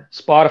stuff, or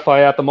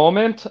Spotify at the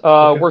moment?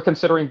 Okay. We're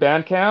considering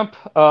Bandcamp.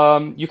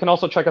 You can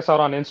also check us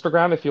out on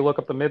Instagram if you look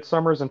up the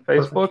Midsummers and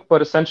Facebook. Perfect.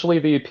 But essentially,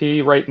 the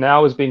EP right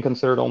now is being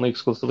considered only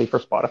exclusively for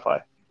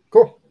Spotify.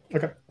 Cool.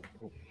 Okay.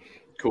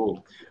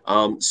 Cool.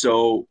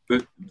 So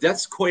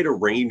that's quite a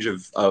range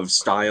of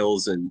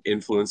styles and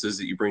influences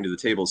that you bring to the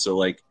table. So,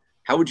 like,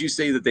 how would you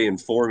say that they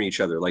inform each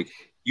other? Like,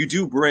 you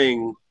do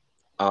bring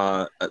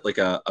like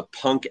a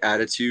punk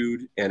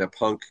attitude and a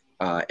punk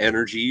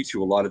energy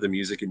to a lot of the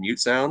music and Mute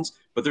Sounds,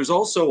 but there's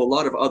also a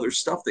lot of other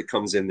stuff that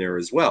comes in there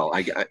as well.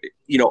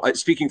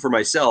 Speaking for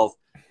myself,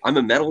 I'm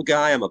a metal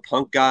guy, I'm a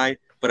punk guy,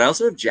 but I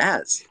also have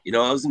jazz. You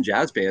know, I was in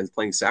jazz bands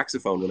playing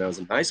saxophone when I was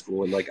in high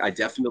school, and like I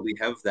definitely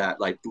have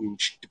that like boom,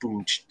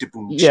 boom,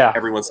 boom,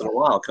 every once in a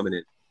while coming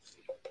in.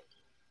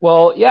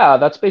 Well, yeah,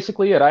 that's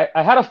basically it.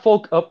 I had a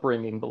folk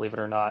upbringing, believe it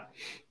or not.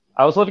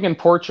 I was living in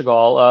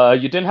Portugal.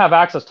 You didn't have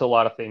access to a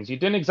lot of things. You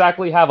didn't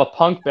exactly have a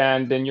punk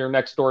band in your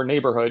next door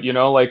neighborhood, you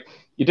know, like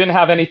you didn't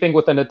have anything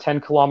within a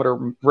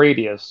 10-kilometer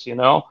radius, you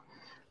know?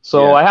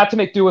 So I had to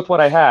make do with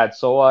what I had.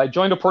 So I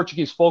joined a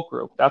Portuguese folk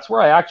group. That's where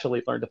I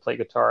actually learned to play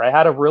guitar. I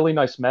had a really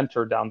nice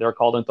mentor down there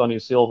called Antonio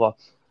Silva.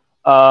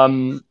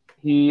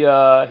 He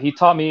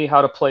taught me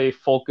how to play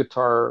folk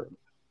guitar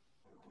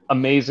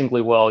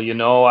amazingly well, you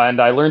know,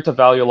 and I learned to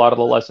value a lot of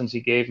the lessons he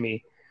gave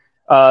me.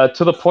 To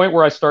the point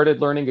where I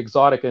started learning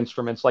exotic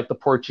instruments like the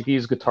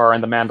Portuguese guitar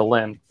and the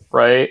mandolin,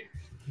 right?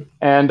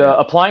 And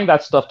applying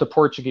that stuff to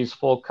Portuguese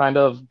folk kind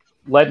of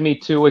led me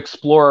to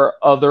explore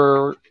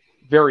other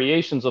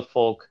variations of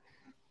folk.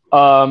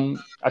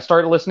 I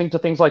started listening to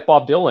things like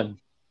Bob Dylan,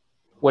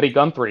 Woody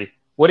Guthrie.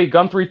 Woody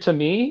Guthrie, to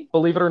me,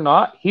 believe it or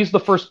not, he's the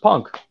first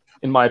punk,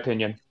 in my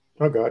opinion.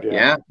 Oh, God,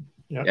 yeah.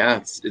 Yeah,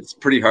 it's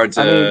pretty hard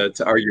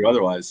to argue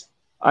otherwise.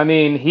 I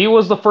mean, he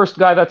was the first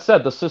guy that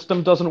said, the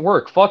system doesn't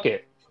work, fuck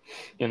it.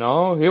 You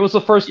know, he was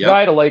the first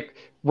guy to like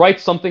write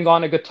something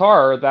on a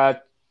guitar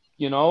that,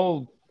 you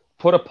know,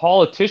 put a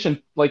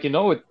politician, like, you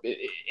know,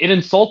 it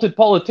insulted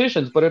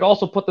politicians, but it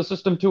also put the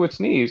system to its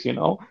knees, you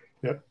know?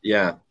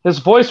 Yeah. His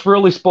voice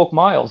really spoke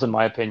miles, in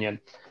my opinion.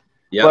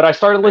 Yep, But I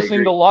started I listening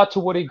agree. a lot to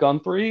Woody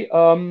Guthrie,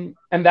 and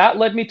that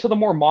led me to the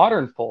more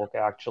modern folk,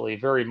 actually,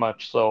 very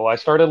much so. I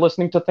started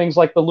listening to things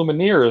like the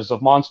Lumineers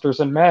of Monsters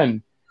and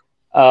Men,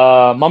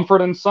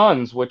 Mumford and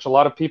Sons, which a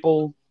lot of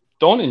people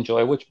don't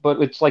enjoy,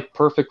 but it's like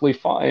perfectly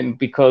fine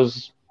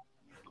because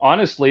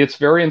honestly, it's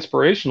very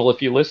inspirational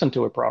if you listen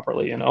to it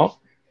properly, you know?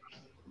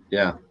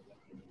 Yeah.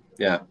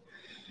 Yeah.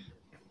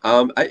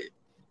 I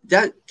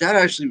that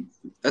actually,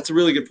 that's a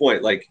really good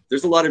point. Like,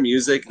 there's a lot of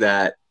music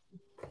that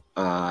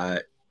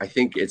I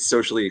think it's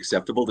socially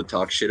acceptable to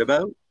talk shit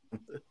about.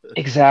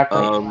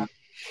 Exactly.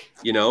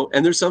 You know,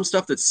 and there's some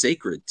stuff that's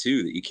sacred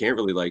too that you can't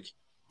really like,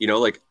 you know,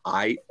 like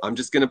I'm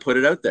just gonna put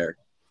it out there.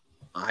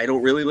 I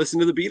don't really listen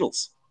to the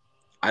Beatles.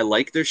 I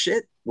like their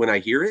shit when I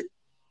hear it,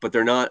 but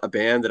they're not a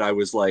band that I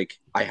was like,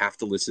 I have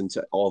to listen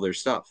to all their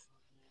stuff.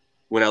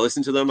 When I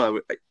listened to them,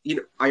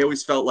 I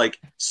always felt like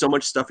so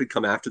much stuff had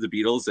come after the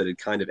Beatles that had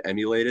kind of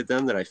emulated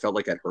them that I felt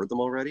like I'd heard them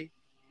already,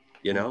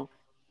 you know?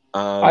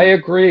 I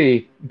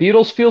agree.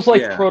 Beatles feels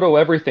like Yeah. proto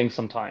everything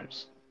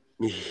sometimes.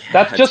 Yeah,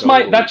 That's just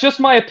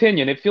totally. my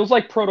opinion. It feels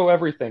like proto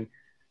everything.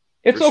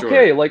 It's For sure.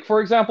 okay. Like, for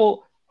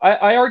example,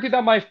 I argue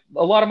that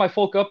a lot of my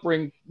folk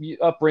upbringing,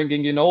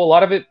 you know, a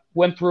lot of it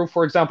went through,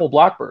 for example,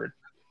 Blackbird.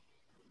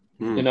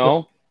 You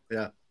know?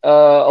 Yeah.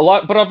 A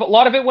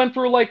lot of it went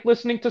through like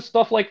listening to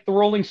stuff like the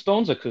Rolling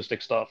Stones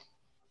acoustic stuff,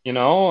 you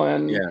know,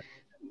 and Yeah.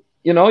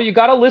 you know, you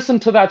got to listen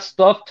to that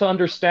stuff to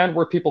understand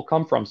where people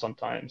come from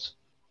sometimes.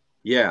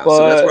 Yeah.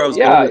 So that's where I But was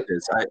going yeah, with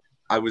this.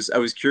 I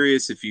was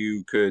curious if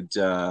you could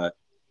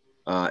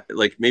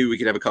like maybe we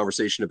could have a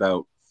conversation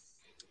about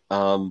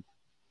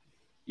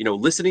you know,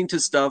 listening to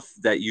stuff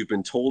that you've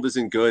been told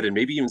isn't good, and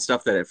maybe even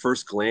stuff that at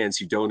first glance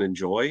you don't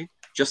enjoy,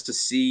 just to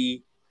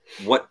see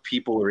what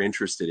people are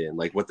interested in,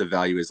 like what the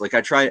value is. Like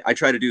I try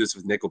to do this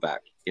with Nickelback.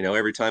 You know,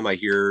 every time I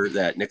hear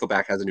that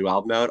Nickelback has a new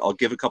album out, I'll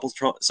give a couple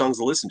songs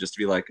a listen just to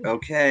be like,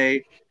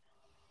 okay,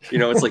 you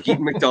know, it's like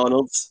eating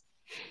McDonald's.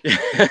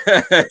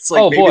 It's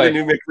like oh maybe the boy,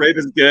 new McRib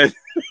is good.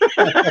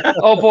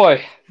 oh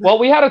boy. Well,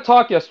 we had a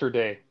talk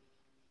yesterday.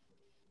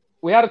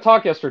 We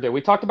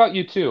talked about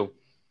you too.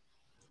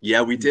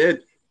 Yeah, we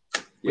did.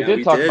 We Yeah, did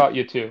we talk did. about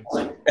you too.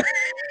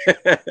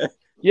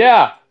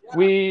 Yeah,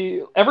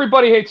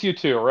 everybody hates you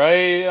too,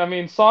 right? I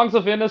mean, Songs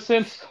of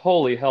Innocence.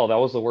 Holy hell, that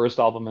was the worst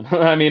album.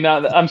 I mean,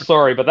 I'm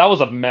sorry, but that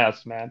was a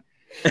mess, man.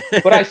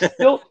 But I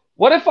still.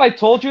 What if I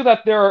told you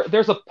that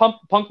there's a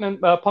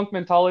punk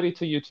mentality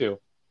to you too?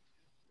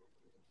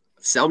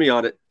 Sell me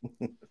on it.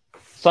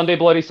 Sunday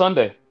Bloody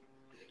Sunday.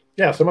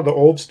 Yeah, some of the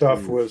old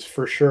stuff was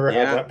for sure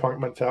had Yeah. that punk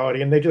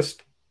mentality, and they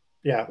just,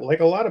 yeah, like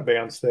a lot of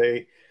bands,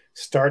 they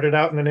started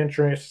out in an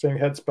interesting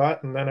head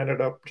spot and then ended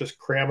up just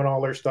cramming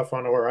all their stuff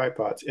onto our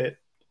iPods. It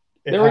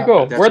There we go.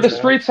 happens, Where the you know?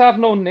 Streets Have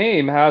No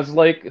Name has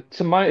like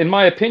in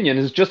my opinion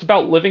is just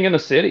about living in a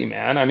city,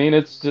 man. I mean,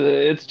 it's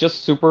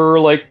just super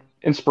like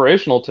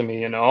inspirational to me,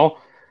 you know.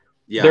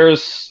 Yeah.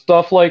 There's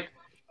stuff like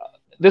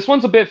this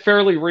one's a bit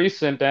fairly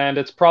recent and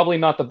it's probably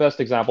not the best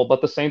example,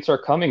 but The Saints Are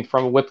Coming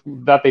from with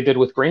that they did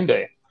with Green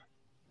Day.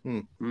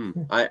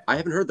 I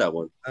haven't heard that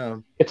one.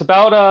 It's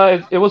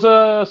about it was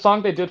a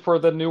song they did for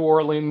the New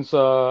Orleans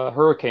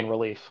hurricane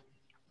relief.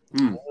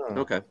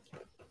 Okay.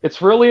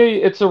 It's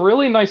a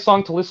really nice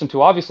song to listen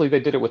to. Obviously they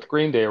did it with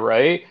Green Day,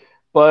 right?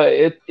 But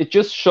it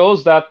just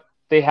shows that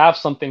they have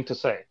something to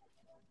say,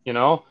 you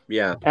know?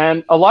 Yeah.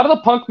 And a lot of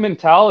the punk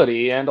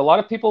mentality and a lot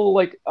of people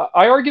like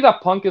I argue that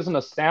punk isn't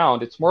a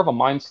sound, it's more of a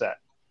mindset.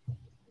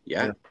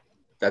 Yeah.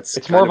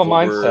 It's more of a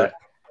mindset.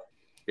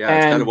 Yeah,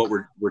 it's kind of what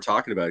we're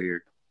talking about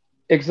here.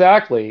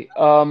 Exactly.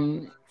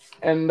 And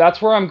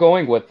that's where I'm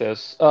going with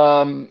this.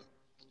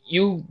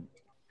 You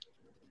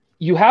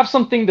have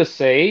something to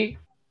say,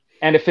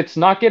 and if it's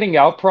not getting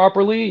out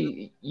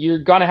properly, you're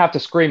gonna have to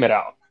scream it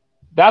out.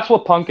 That's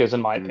what punk is,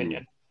 in my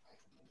opinion.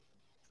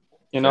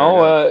 You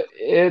know,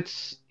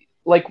 it's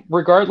like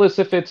regardless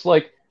if it's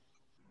like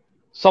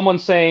someone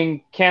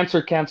saying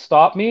cancer can't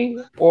stop me,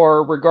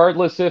 or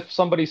regardless if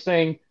somebody's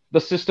saying the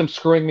system's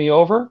screwing me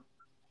over,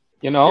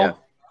 you know. Yeah.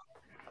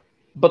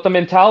 But the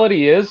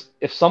mentality is,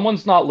 if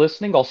someone's not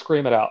listening, I'll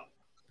scream it out.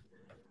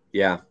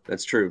 Yeah,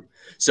 that's true.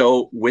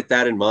 So with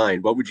that in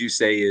mind, what would you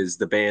say is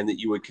the band that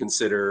you would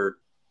consider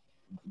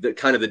the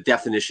kind of the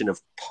definition of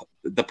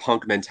the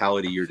punk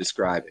mentality you're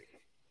describing?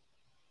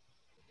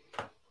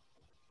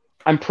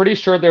 I'm pretty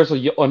sure there's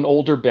an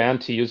older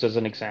band to use as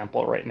an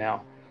example right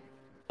now,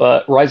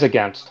 but Rise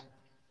Against.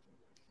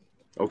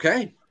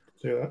 Okay.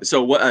 Yeah.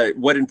 So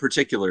what in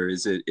particular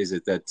is it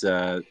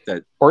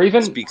that or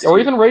even speaks or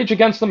to even Rage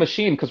Against the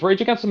Machine, because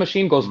Rage Against the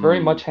Machine goes very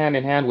much hand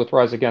in hand with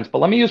Rise Against. But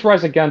let me use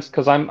Rise Against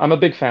because I'm a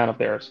big fan of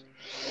theirs.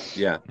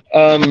 Yeah.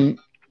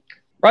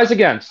 Rise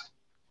Against.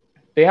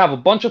 They have a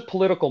bunch of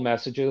political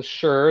messages.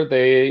 Sure,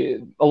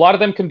 a lot of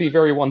them can be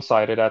very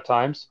one-sided at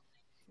times,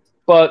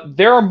 but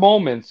there are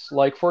moments,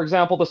 like for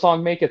example, the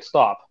song "Make It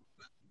Stop."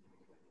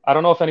 I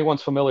don't know if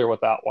anyone's familiar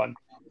with that one,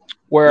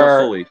 where Not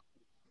fully.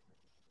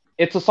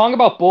 It's a song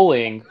about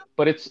bullying,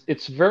 but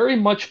it's very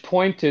much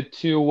pointed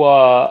to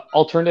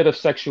alternative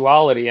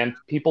sexuality and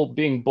people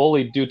being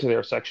bullied due to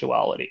their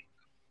sexuality.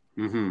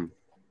 Mm-hmm.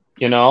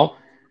 you know?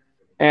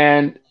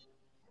 And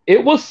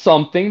it was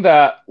something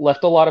that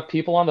left a lot of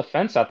people on the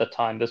fence at the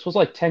time. This was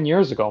like 10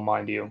 years ago,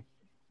 mind you.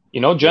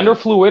 You know, gender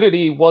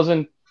fluidity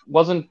wasn't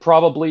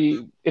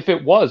probably, if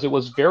it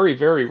was very,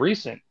 very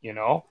recent, you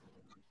know?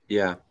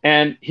 Yeah.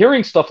 And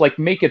hearing stuff like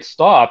Make It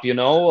Stop, you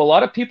know, a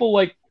lot of people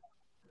like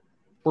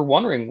were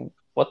wondering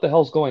what the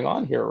hell's going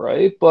on here,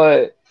 right?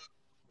 But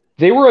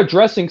they were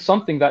addressing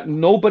something that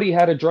nobody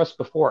had addressed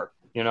before,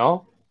 you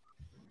know?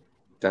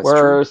 That's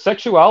where true.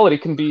 sexuality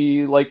can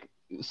be like,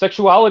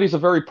 sexuality is a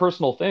very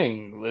personal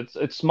thing.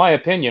 It's my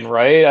opinion,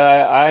 right?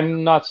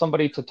 I'm not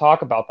somebody to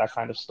talk about that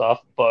kind of stuff,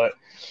 but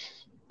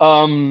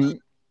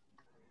them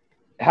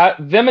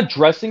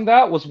addressing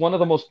that was one of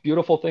the most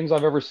beautiful things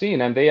I've ever seen,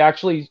 and they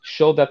actually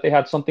showed that they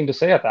had something to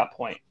say at that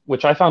point,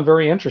 which I found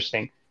very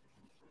interesting.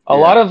 A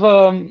lot of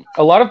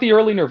the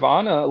early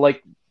Nirvana,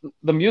 like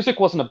the music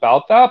wasn't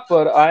about that,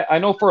 but I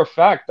know for a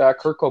fact that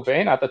Kurt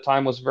Cobain at the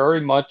time was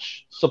very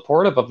much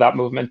supportive of that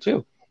movement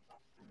too.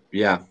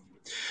 Yeah.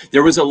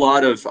 There was a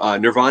lot of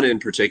Nirvana in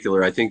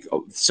particular. I think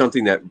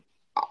something that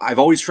I've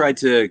always tried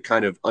to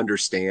kind of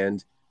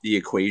understand the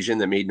equation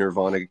that made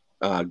Nirvana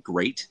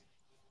great,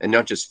 and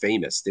not just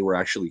famous. They were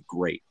actually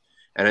great.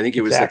 And I think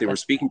it was that they were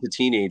speaking to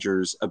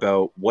teenagers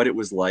about what it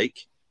was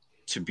like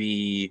to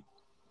be,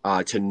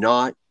 to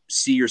not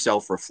see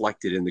yourself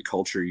reflected in the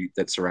culture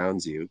that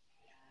surrounds you,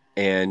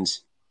 and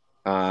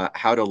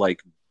how to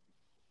like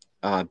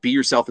be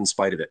yourself in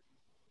spite of it,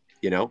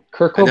 you know?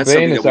 Kurt Cobain, and that's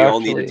something that we actually, all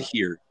needed to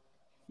hear.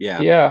 Yeah.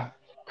 Yeah.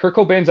 Kurt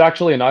Cobain's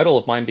actually an idol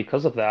of mine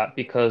because of that,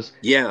 because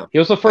he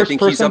was the first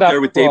person he's up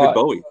there with David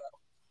Bowie.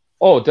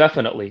 Oh,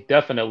 definitely.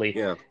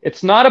 Yeah.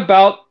 It's not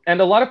about, and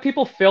a lot of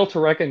people fail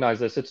to recognize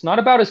this, it's not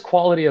about his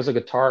quality as a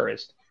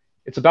guitarist.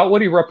 It's about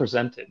what he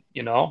represented,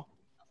 you know?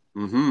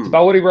 Mm-hmm. It's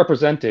about what he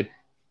represented.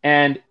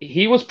 And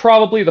he was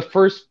probably the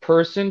first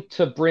person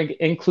to bring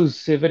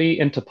inclusivity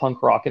into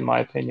punk rock, in my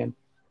opinion.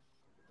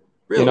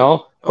 Really? You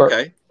know?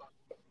 Okay.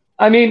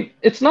 I mean,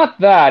 it's not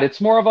that. It's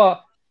more of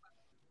a,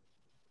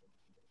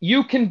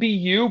 you can be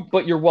you,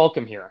 but you're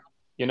welcome here,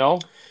 you know?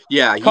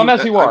 Yeah. Come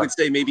as you are. I would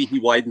say maybe he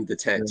widened the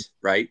tent,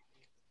 right?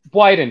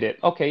 Widened it.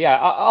 Okay, yeah.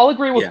 I'll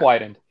agree with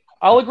widened.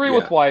 I'll agree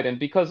with widened,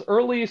 because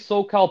early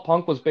SoCal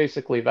punk was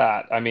basically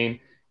that. I mean,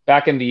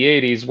 back in the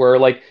 80s, where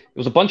like it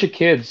was a bunch of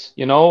kids,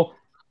 you know,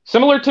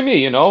 similar to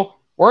me, you know,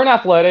 weren't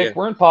athletic,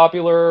 weren't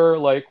popular,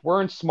 like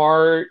weren't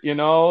smart, you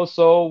know.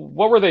 So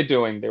what were they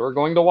doing? They were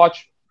going to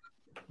watch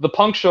the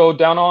punk show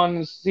down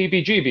on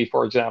CBGB,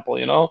 for example,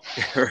 you know?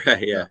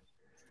 Right, yeah.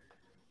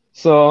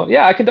 So,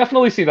 yeah, I can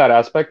definitely see that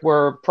aspect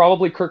where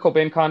probably Kurt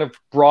Cobain kind of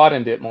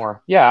broadened it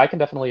more. Yeah, I can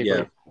definitely agree.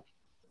 Yeah.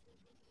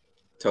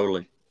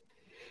 Totally.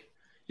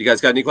 You guys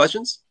got any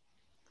questions?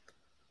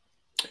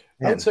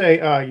 I would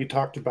say you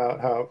talked about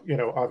how, you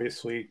know,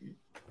 obviously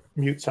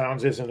Mute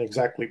Sounds isn't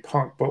exactly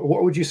punk, but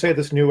what would you say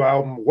this new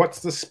album, what's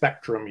the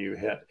spectrum you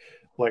hit?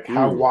 Like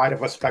how wide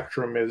of a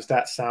spectrum is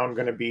that sound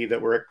going to be that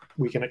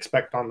we can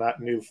expect on that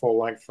new full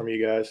length from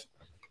you guys?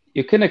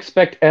 You can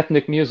expect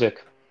ethnic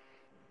music.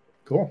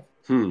 Cool.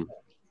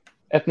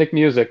 Ethnic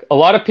music. A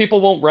lot of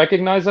people won't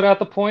recognize it at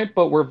the point,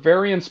 but we're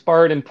very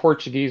inspired in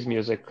Portuguese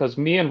music, because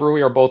me and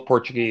Rui are both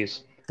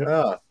Portuguese.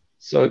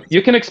 So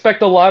you can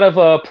expect a lot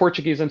of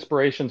Portuguese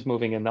inspirations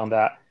moving in on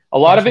that. A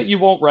lot of it you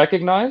won't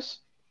recognize.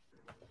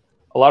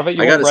 I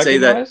gotta say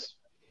that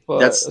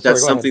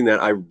that's something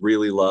that I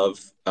really love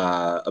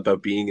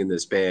about being in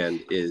this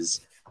band.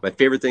 Is my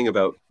favorite thing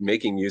about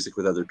making music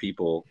with other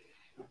people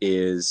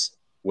is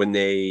when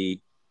they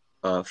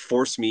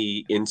force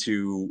me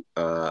into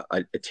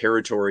a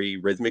territory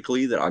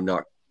rhythmically that I'm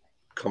not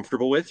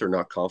comfortable with or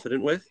not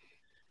confident with,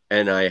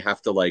 and I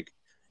have to like,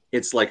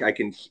 it's like I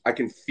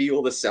can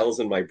feel the cells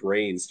in my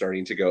brain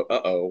starting to go,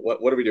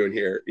 what are we doing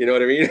here? You know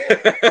what I mean?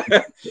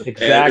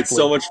 Exactly. And it's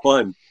so much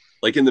fun.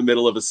 Like in the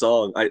middle of a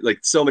song, I like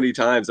so many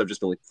times I've just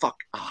been like, fuck,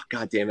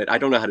 god damn it, I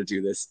don't know how to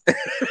do this.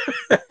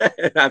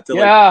 I have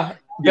to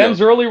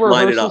Ben's early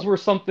rehearsals were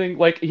something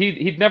like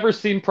he'd never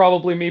seen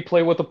probably me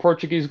play with a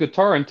Portuguese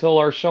guitar until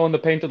our show in the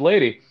Painted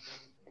Lady.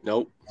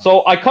 Nope.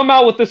 So I come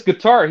out with this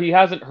guitar he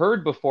hasn't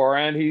heard before,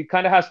 and he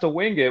kind of has to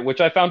wing it,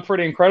 which I found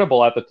pretty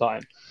incredible at the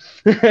time.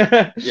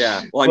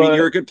 Yeah. Well, I mean,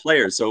 you're a good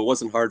player, so it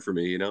wasn't hard for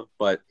me, you know.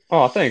 But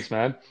thanks,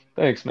 man.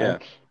 Yeah.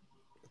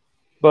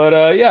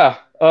 But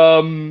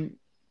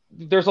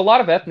there's a lot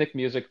of ethnic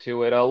music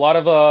to it. A lot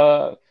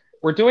of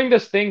we're doing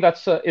this thing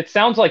that's it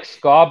sounds like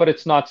ska, but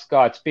it's not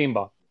ska. It's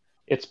bimba.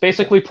 It's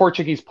basically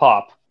Portuguese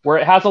pop, where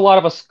it has a lot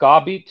of a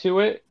ska beat to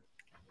it.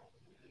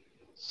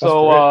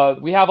 So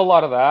we have a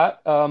lot of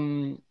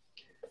that.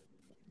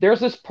 There's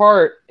this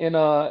part in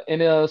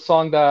a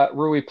song that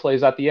Rui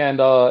plays at the end.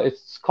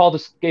 It's called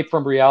 "Escape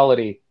from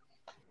Reality."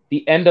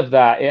 The end of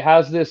that, it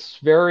has this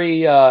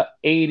very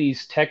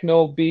 80s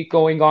techno beat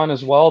going on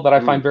as well that I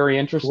find very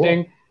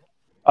interesting.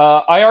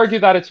 Cool. I argue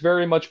that it's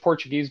very much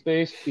Portuguese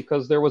based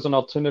because there was an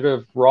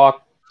alternative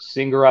rock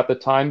singer at the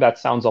time that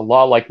sounds a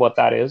lot like what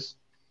that is.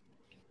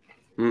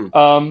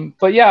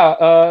 But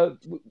yeah,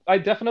 I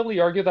definitely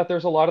argue that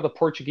there's a lot of the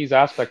Portuguese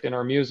aspect in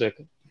our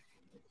music.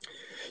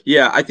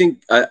 Yeah, I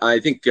think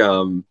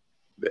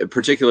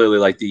particularly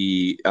like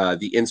the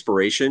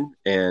inspiration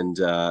and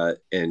that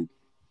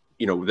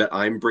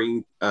I'm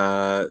bringing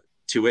to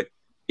it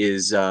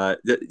is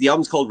the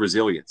album's called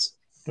Resilience.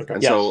 Okay.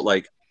 And Yes. so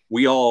like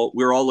we're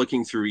all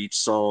looking through each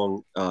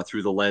song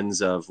through the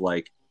lens of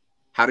like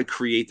how to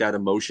create that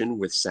emotion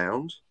with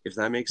sound, if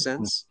that makes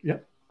sense. Yeah.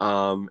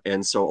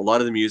 And so a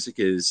lot of the music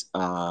is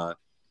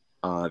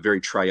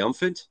very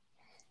triumphant,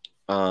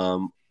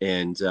 and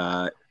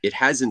it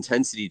has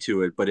intensity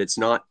to it, but it's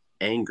not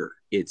anger.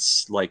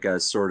 It's like a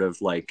sort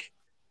of like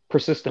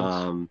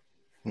Persistence.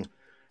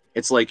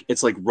 It's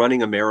like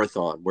running a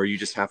marathon where you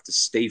just have to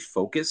stay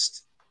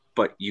focused,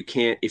 but you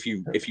can't, if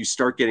you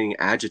start getting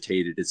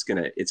agitated, it's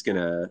gonna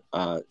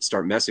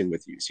start messing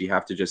with you. So you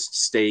have to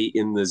just stay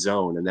in the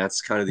zone, and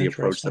that's kind of the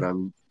approach that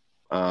I'm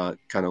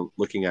kind of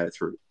looking at it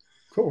through.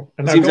 Cool.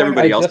 And it seems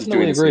everybody else is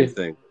doing the same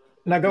thing.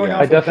 Now going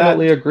I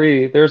definitely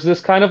agree. There's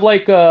this kind of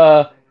like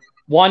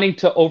wanting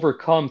to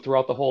overcome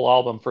throughout the whole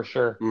album for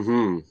sure.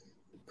 Mm-hmm.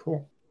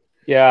 Cool.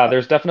 Yeah,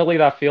 there's definitely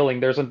that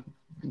feeling. There's a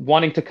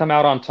wanting to come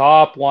out on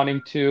top,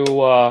 wanting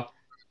to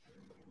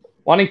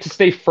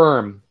stay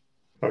firm.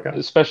 Okay.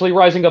 Especially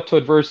rising up to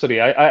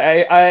adversity.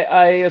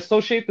 I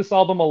associate this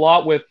album a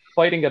lot with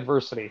fighting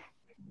adversity.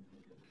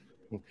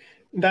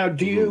 Now,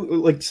 do you,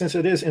 like, since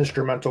it is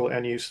instrumental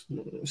and you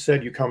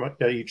said you come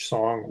at each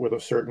song with a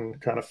certain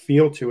kind of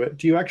feel to it,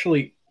 do you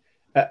actually,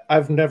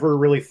 I've never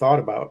really thought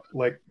about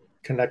like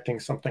connecting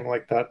something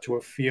like that to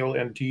a feel,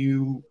 and do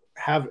you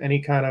have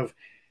any kind of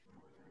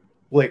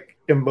like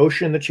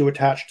emotion that you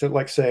attach to,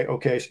 like, say,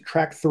 okay, so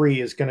track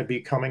 3 is going to be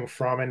coming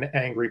from an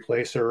angry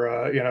place, or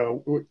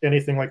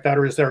anything like that,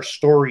 or is there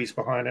stories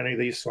behind any of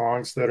these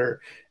songs that are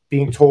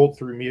being told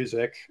through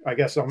music? I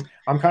guess I'm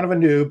kind of a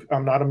noob.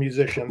 I'm not a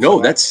musician.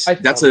 No, so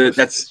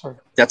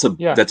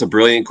that's a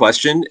brilliant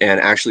question.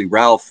 And actually,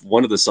 Ralf,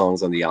 one of the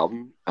songs on the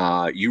album,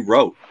 you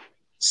wrote.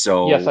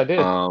 So yes, I did.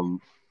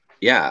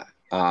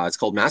 It's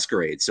called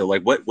Masquerade. So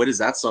like, what is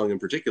that song in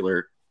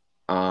particular?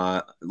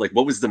 Like,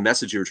 what was the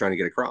message you were trying to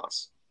get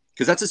across?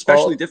 Because that's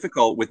especially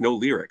difficult with no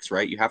lyrics,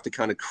 right? You have to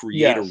kind of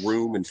create a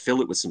room and fill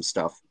it with some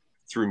stuff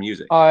through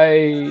music.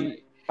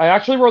 I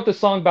actually wrote this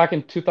song back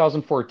in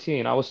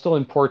 2014. I was still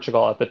in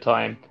Portugal at the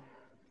time.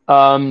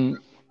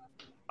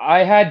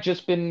 I had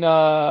just been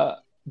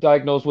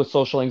diagnosed with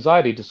social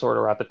anxiety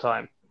disorder at the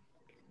time.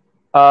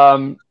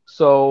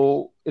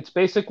 So it's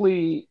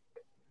basically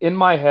in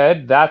my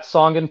head, that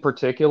song in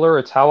particular,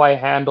 it's how I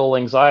handle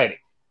anxiety.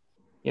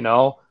 You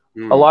know,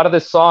 a lot of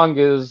this song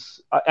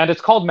is, and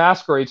it's called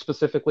Masquerade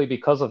specifically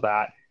because of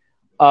that.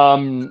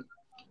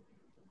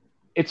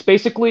 It's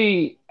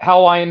basically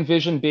how I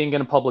envision being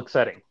in a public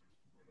setting.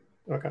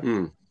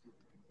 Okay.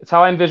 It's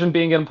how I envision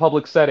being in a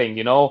public setting,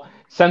 you know,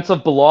 sense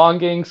of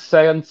belonging,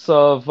 sense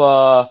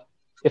of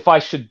if I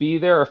should be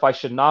there, if I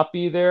should not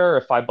be there,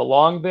 if I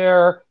belong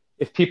there,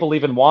 if people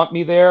even want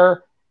me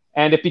there.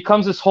 And it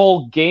becomes this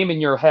whole game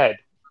in your head,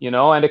 you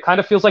know, and it kind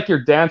of feels like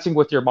you're dancing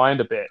with your mind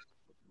a bit,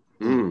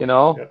 you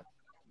know? Yeah.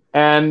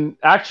 And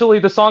actually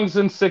the song's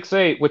in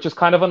 6/8, which is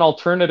kind of an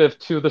alternative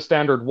to the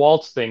standard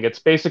waltz thing. It's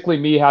basically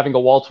me having a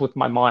waltz with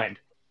my mind.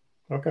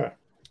 Okay.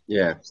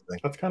 Yeah.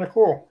 That's kind of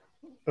cool.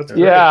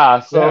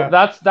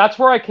 That's that's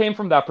where I came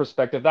from, that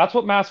perspective. That's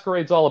what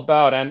Masquerade's all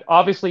about. And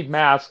obviously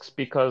masks,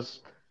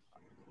 because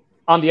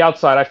on the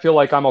outside I feel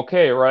like I'm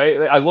okay,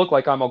 right? I look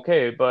like I'm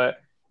okay,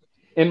 but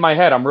in my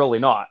head I'm really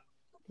not.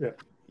 Yeah.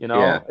 You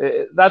know,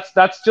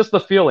 that's just the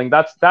feeling.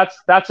 That's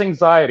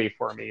anxiety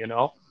for me, you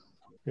know.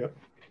 Yeah.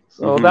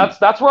 So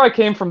that's where I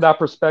came from, that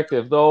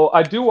perspective. Though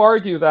I do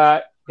argue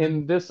that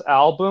in this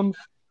album,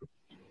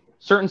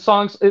 certain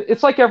songs,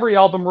 it's like every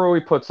album Rui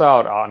puts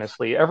out,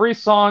 honestly. Every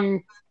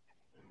song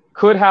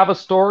could have a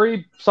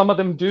story. Some of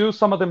them do,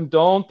 some of them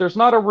don't. There's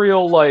not a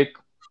real like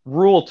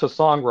rule to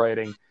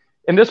songwriting.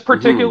 In this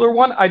particular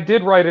one, I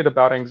did write it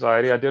about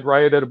anxiety. I did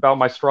write it about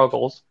my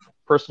struggles,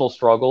 personal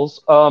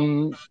struggles.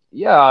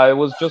 It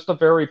was just a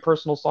very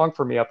personal song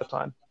for me at the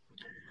time.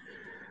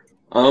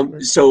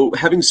 So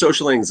having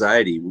social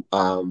anxiety,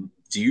 do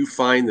you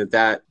find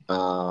that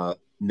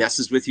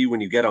messes with you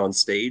when you get on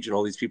stage and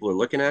all these people are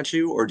looking at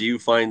you, or do you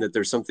find that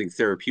there's something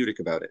therapeutic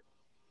about it?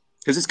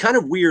 Because it's kind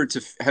of weird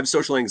to have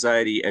social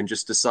anxiety and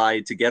just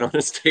decide to get on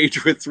a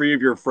stage with 3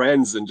 of your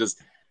friends and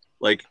just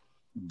like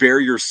bare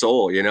your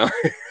soul, you know?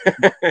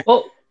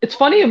 Well, it's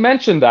funny you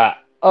mentioned that.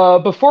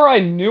 Before I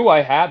knew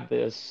I had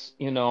this,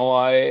 you know,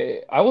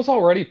 I was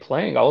already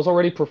playing. I was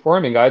already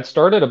performing. I had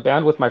started a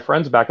band with my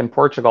friends back in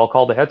Portugal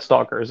called the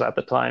Headstalkers at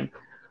the time.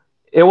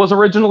 It was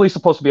originally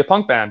supposed to be a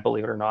punk band,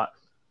 believe it or not.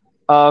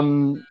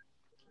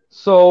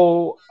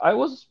 So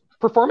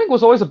performing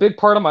was always a big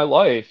part of my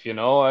life, you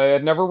know. I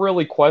had never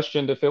really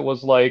questioned if it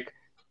was like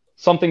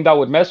something that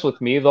would mess with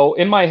me, though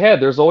in my head,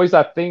 there's always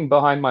that thing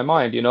behind my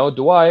mind, you know,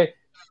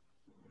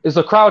 is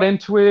the crowd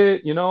into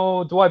it? You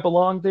know, do I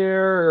belong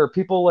there? Are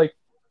people like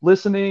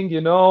listening,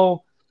 you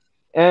know?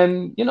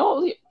 And, you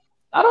know,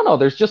 I don't know.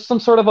 There's just some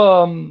sort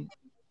of,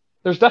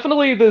 there's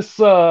definitely this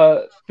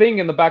thing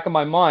in the back of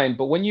my mind.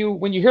 But when you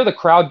hear the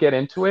crowd get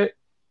into it,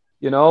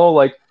 you know,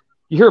 like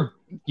you hear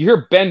you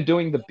hear Ben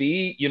doing the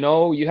beat, you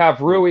know, you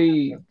have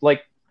Rui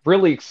like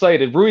really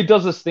excited. Rui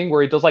does this thing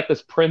where he does like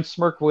this Prince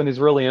smirk when he's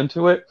really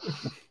into it,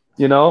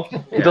 you know.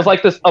 He does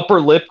like this upper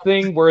lip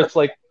thing where it's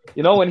like,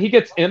 you know, when he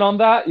gets in on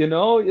that, you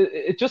know,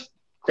 it just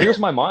clears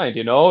my mind,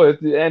 you know,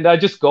 and I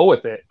just go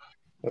with it.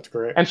 That's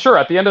great. And sure,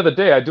 at the end of the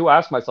day, I do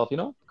ask myself, you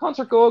know,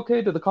 concert go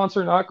okay? Did the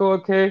concert not go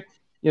okay?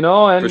 You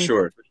know, and For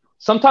sure.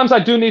 sometimes I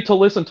do need to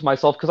listen to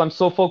myself because I'm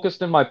so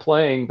focused in my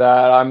playing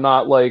that I'm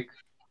not like,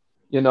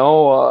 you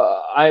know,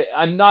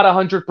 I'm not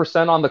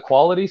 100% on the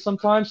quality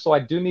sometimes, so I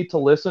do need to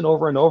listen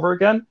over and over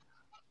again.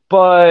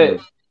 But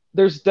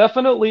there's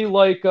definitely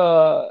like,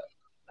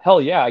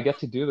 hell yeah, I get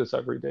to do this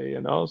every day,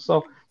 you know?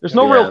 So there's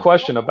no real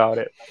question about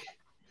it.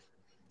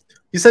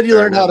 You said you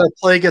learned how to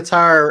play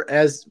guitar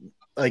as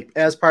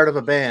part of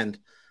a band.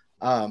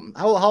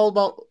 How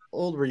about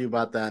old were you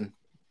about then?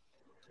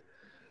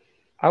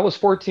 I was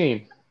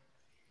 14.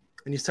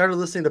 And you started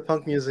listening to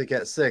punk music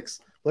at 6.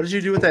 What did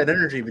you do with that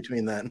energy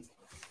between then?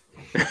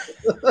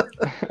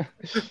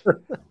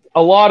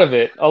 A lot of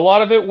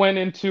it went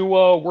into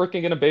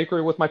working in a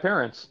bakery with my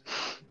parents.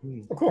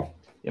 Oh, cool.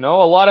 You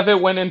know, a lot of it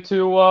went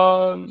into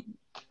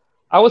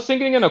I was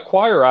singing in a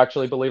choir,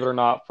 actually, believe it or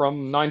not,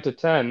 from 9 to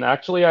 10.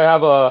 Actually, I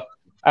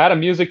had a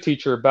music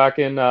teacher back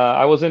in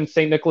I was in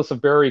St. Nicholas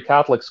of Bury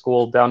Catholic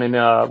School down in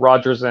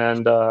Rogers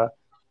in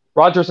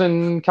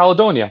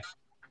Caledonia.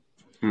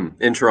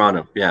 In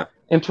Toronto, yeah.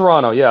 In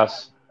Toronto,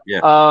 yes.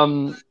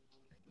 Yeah.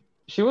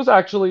 She was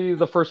actually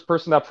the first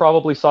person that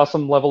probably saw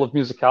some level of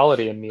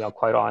musicality in me,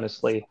 quite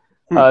honestly.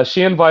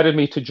 She invited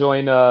me to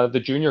join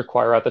the junior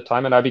choir at the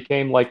time, and I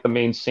became like the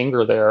main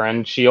singer there.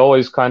 And she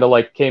always kind of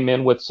like came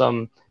in with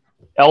some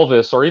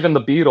Elvis or even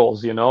the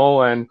Beatles, you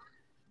know, and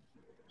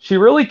she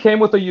really came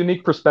with a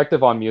unique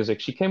perspective on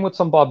music. She came with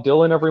some Bob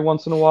Dylan every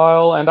once in a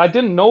while, and I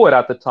didn't know it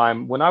at the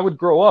time. When I would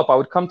grow up, I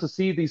would come to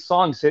see these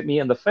songs hit me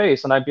in the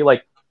face, and I'd be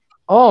like,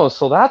 oh,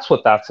 so that's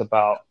what that's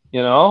about,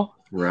 you know?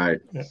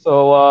 Right.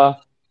 So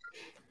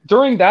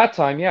during that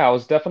time, yeah, I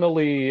was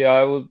definitely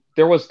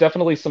there was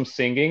definitely some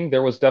singing.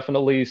 There was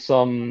definitely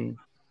some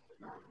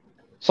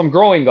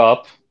growing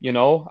up. You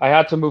know, I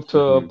had to move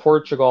to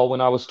Portugal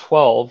when I was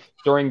 12.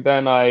 During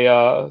then,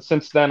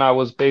 since then I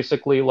was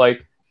basically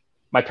like,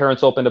 my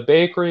parents opened a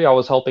bakery. I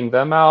was helping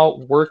them out,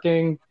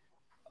 working,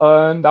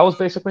 and that was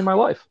basically my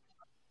life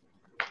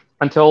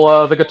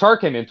until the guitar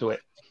came into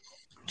it.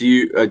 Do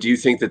you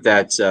think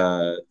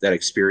that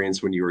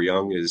experience when you were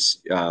young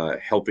is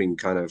helping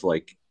kind of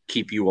like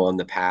keep you on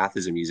the path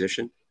as a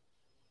musician?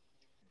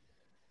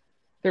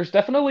 There's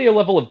definitely a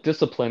level of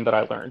discipline that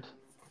I learned.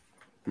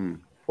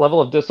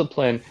 Level of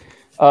discipline.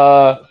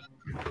 A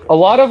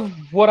lot of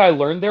what I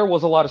learned there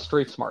was a lot of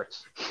street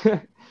smarts.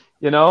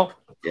 You know?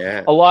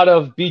 Yeah. A lot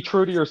of be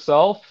true to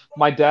yourself.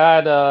 My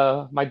dad,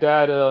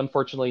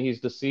 unfortunately, he's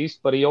deceased,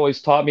 but he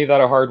always taught me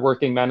that a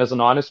hardworking man is an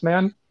honest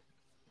man.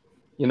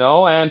 You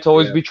know, and to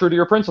always be true to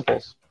your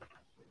principles.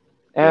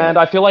 And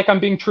I feel like I'm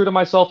being true to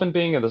myself and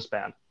being in this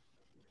band.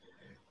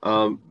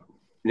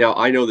 Now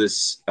I know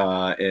this,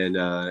 and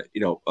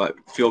you know,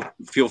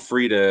 feel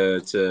free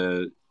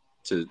to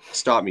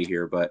stop me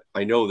here, but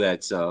I know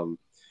that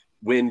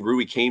when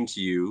Rui came to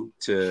you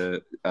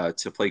to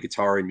play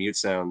guitar in Mute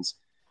Sounds,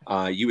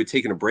 you had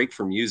taken a break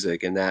from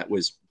music, and that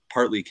was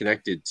partly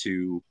connected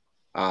to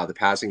the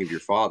passing of your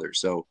father.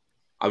 So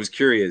I was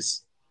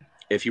curious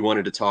if you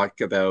wanted to talk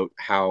about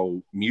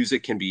how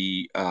music can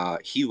be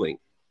healing,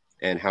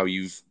 and how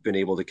you've been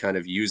able to kind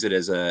of use it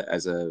as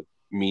a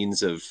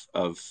means of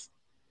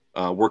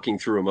working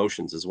through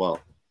emotions as well.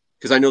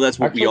 Because I know that's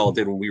what we all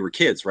did when we were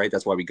kids, right?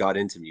 That's why we got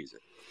into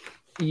music.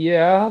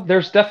 Yeah,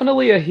 there's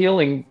definitely a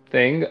healing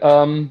thing.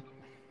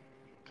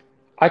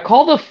 I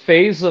call the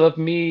phase of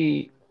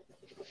me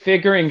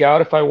figuring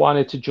out if I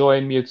wanted to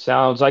join Mute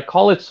Sounds, I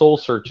call it soul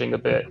searching a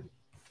bit.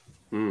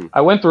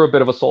 I went through a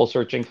bit of a soul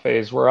searching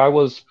phase where I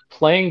was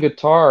playing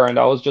guitar and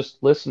I was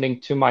just listening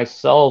to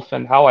myself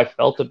and how I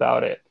felt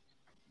about it.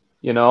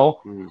 You know,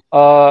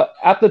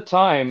 at the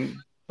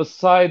time,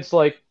 besides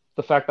like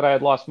the fact that I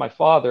had lost my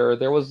father,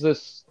 there was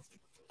this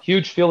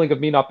huge feeling of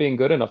me not being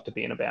good enough to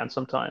be in a band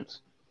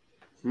sometimes.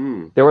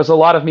 There was a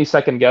lot of me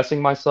second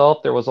guessing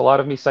myself. There was a lot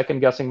of me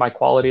second guessing my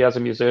quality as a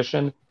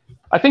musician.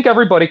 I think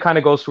everybody kind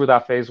of goes through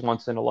that phase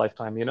once in a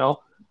lifetime, you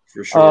know?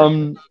 For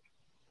sure.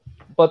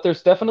 But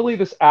there's definitely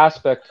this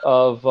aspect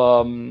of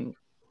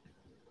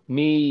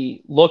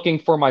me looking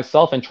for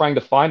myself and trying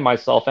to find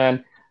myself.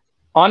 And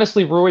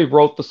honestly, Rui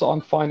wrote the song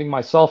Finding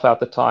Myself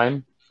at the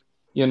time,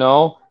 you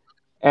know?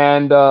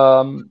 And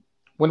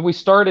when we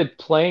started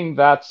playing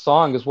that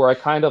song is where I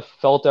kind of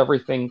felt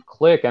everything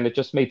click, and it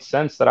just made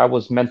sense that I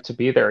was meant to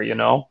be there, you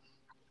know?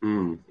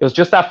 It was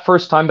just that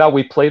first time that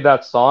we played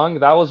that song,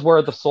 that was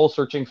where the soul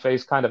searching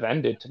phase kind of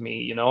ended to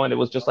me, you know? And it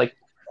was just like,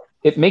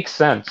 it makes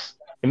sense.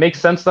 It makes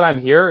sense that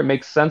I'm here. It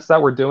makes sense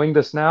that we're doing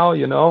this now,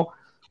 you know?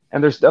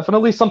 And there's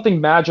definitely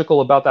something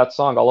magical about that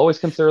song. I'll always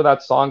consider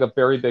that song a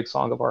very big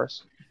song of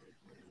ours.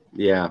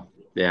 Yeah,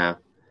 yeah.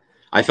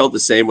 I felt the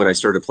same when I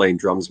started playing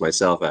drums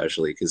myself,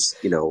 actually, because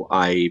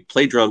I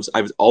played drums.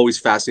 I was always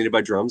fascinated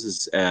by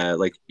drums,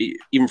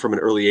 even from an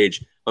early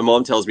age. My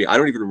mom tells me I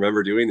don't even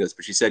remember doing this,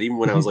 but she said even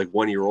when I was like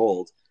 1 year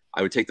old,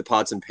 I would take the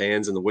pots and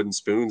pans and the wooden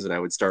spoons, and I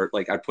would start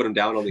I'd put them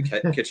down on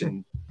the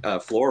kitchen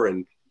floor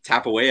and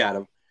tap away at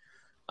them.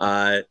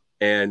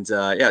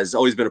 It's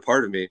always been a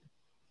part of me.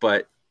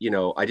 But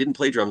I didn't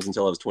play drums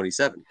until I was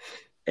 27,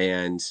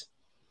 and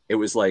it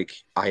was like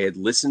I had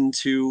listened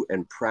to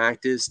and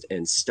practiced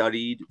and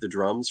studied the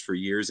drums for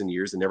years and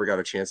years and never got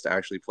a chance to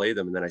actually play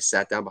them. And then I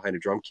sat down behind a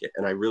drum kit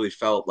and I really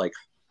felt like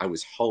I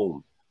was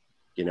home,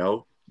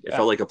 It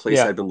felt like a place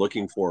I'd been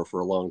looking for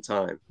a long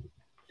time.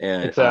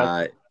 And,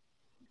 exactly.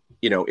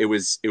 It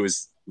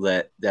was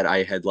that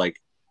I had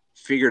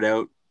figured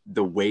out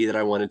the way that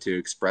I wanted to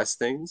express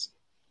things,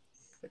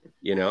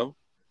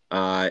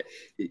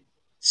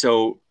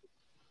 so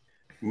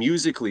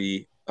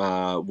musically,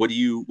 what are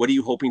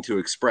you hoping to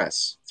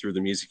express through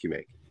the music you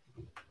make?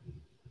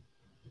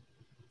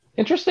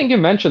 Interesting you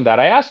mentioned that.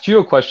 I asked you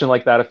a question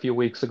like that a few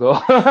weeks ago.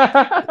 So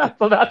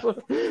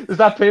is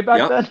that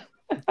payback then?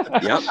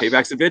 Yeah,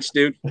 payback's a bitch,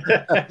 dude.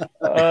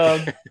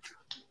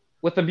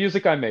 With the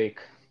music I make,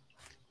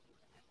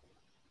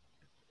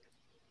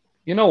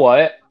 you know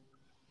what?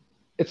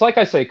 It's like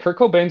I say, Kurt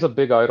Cobain's a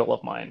big idol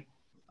of mine.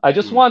 I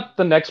just want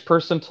the next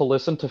person to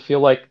listen to feel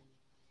like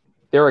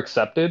they're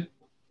accepted.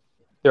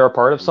 They're a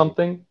part of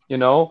something,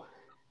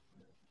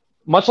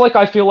 much like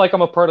I feel like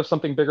I'm a part of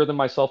something bigger than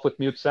myself with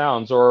Mute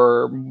Sounds,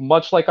 or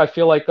much like I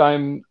feel like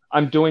I'm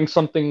doing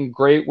something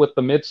great with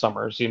the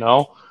Midsummers,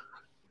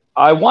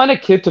 I want a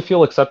kid to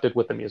feel accepted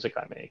with the music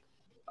I make.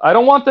 I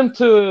don't want them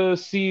to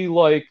see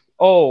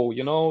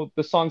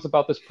this song's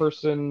about this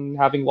person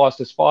having lost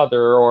his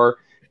father, or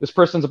this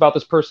person's about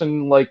this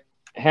person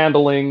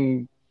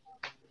handling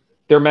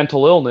their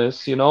mental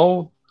illness, You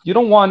don't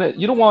want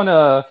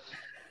to,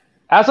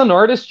 as an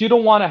artist, you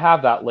don't want to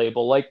have that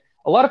label.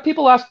 A lot of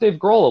people ask Dave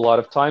Grohl a lot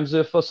of times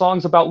if a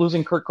song's about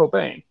losing Kurt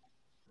Cobain.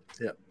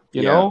 Yeah.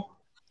 You know?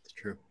 It's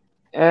true.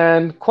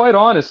 And quite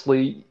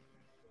honestly,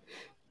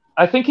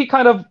 I think he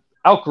kind of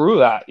outgrew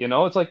that,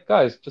 It's like,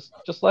 guys,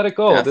 just let it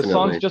go. Definitely. This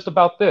song's just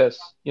about this,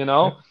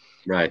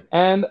 Right.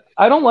 And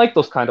I don't like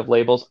those kind of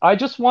labels. I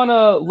just want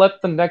to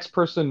let the next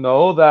person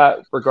know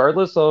that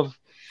regardless of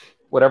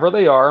whatever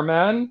they are,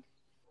 man,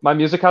 my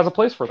music has a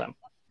place for them.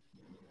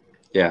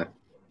 Yeah.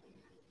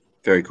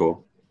 Very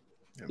cool.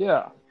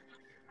 Yeah.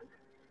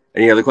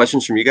 Any other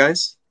questions from you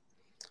guys?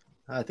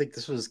 I think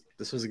this was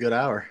a good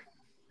hour.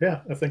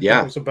 Yeah, I think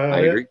that was about I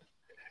agree.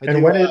 it.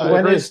 And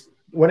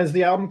when is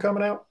the album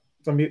coming out?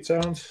 The Mute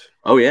Sounds?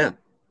 Oh yeah.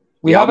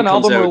 We have an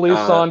album release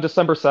on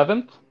December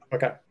 7th.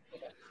 Okay.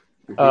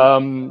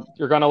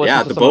 You're gonna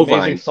listen to some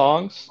amazing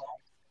songs.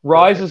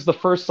 Rise is the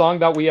first song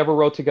that we ever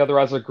wrote together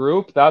as a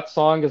group. That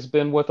song has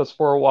been with us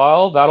for a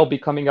while. That'll be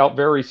coming out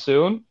very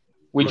soon.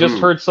 We just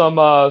heard some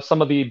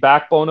of the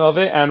backbone of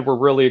it, and we're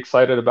really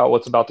excited about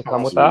what's about to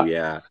come with that.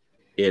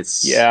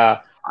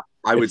 Yeah,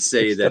 I would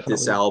say that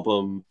this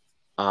album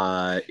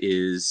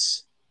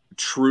is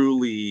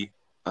truly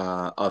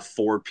a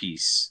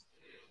 4-piece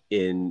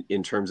in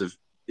terms of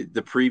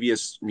the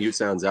previous Mute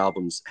Sounds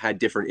albums had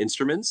different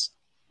instruments,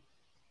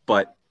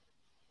 but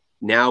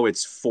now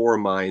it's 4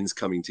 minds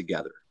coming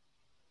together.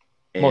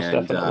 Most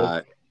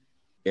definitely.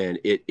 And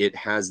it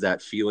has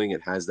that feeling,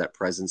 it has that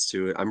presence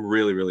to it. I'm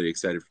really, really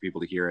excited for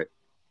people to hear it.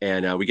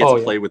 And we get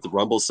to play with the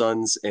Rumble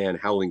Sons and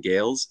Howling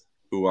Gales,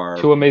 who are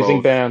 2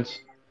 amazing bands.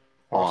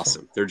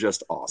 Awesome. They're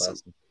just awesome.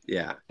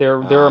 Yeah.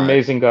 They're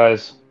amazing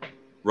guys.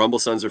 Rumble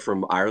Sons are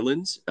from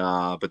Ireland,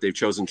 but they've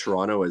chosen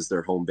Toronto as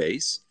their home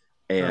base.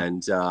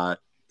 And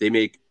they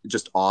make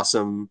just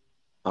awesome,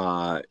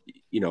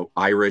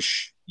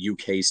 Irish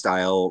UK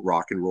style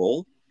rock and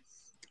roll.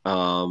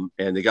 And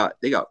they got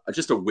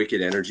just a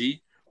wicked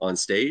energy on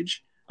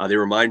stage. They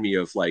remind me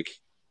of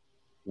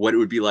what it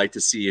would be like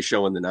to see a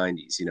show in the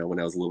 90s, when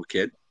I was a little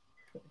kid.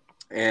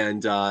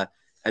 And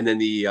then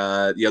the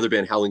other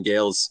band, Howling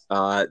Gales,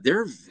 I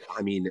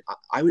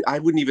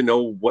wouldn't even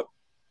know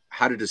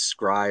how to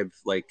describe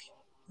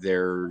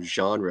their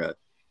genre.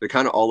 They're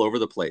kind of all over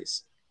the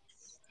place.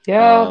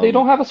 Yeah, they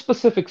don't have a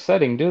specific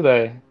setting, do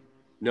they?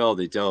 No,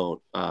 they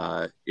don't.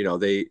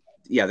 They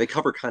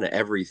cover kind of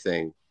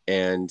everything.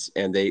 And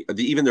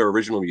even their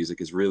original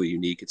music is really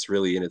unique. It's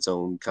really in its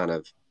own kind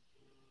of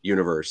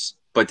universe,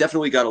 but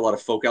definitely got a lot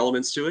of folk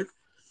elements to it.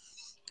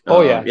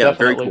 Definitely.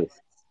 Very cool.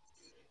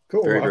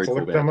 Cool. Very, I'll very have to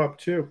cool look them up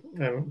too.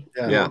 And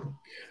yeah.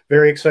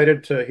 Very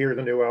excited to hear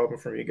the new album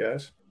from you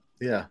guys.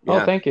 Yeah.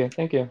 Oh, thank you.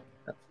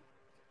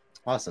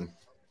 Awesome. Okay.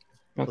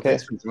 Well,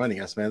 thanks for joining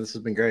us, man. This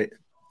has been great.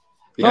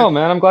 Yeah. Oh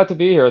man, I'm glad to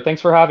be here.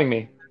 Thanks for having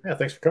me. Yeah,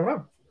 thanks for coming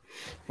on.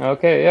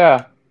 Okay,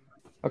 yeah.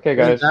 Okay,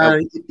 guys.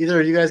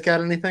 Either of you guys got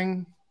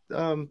anything?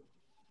 Not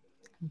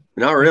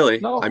really.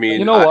 No, I mean,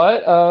 you know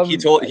what? He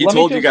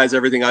told you guys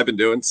everything I've been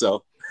doing.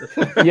 So.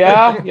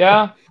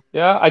 Yeah.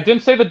 I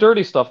didn't say the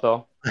dirty stuff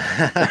though.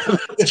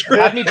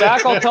 Have me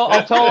back. I'll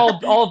tell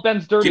all of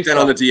Ben's dirty Keep stuff.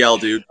 that on the DL,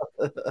 dude.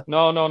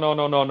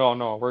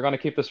 No. We're gonna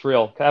keep this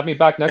real. Have me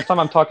back next time.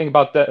 I'm talking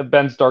about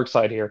Ben's dark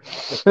side here.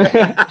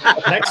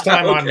 Next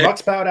time on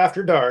Muckspout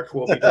After Dark,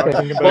 we'll be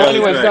talking about. Well,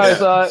 anyways, guys,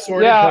 Past.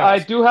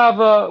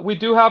 we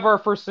do have our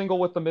first single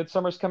with the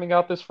Midsummers coming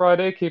out this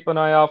Friday. Keep an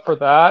eye out for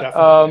that.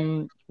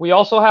 Definitely. We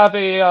also have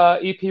a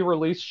EP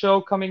release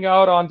show coming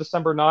out on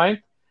December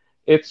 9th.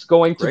 It's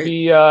going to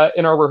be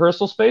in our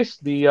rehearsal space,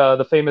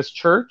 the famous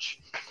church.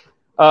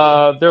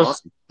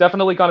 There's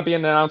definitely going to be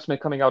an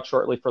announcement coming out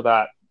shortly for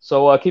that.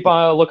 So keep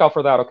on a lookout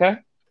for that, okay?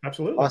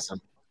 Absolutely.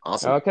 Awesome.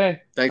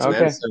 Okay. Thanks,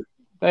 man.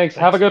 Thanks.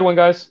 Have a good one,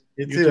 guys.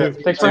 You too.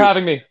 Thanks for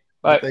having me.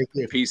 Bye. Thank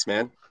you. Peace,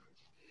 man.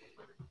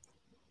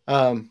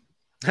 All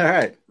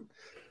right.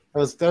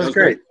 That was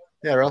great.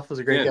 Yeah, Ralf was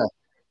a great guy.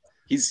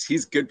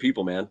 He's good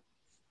people, man.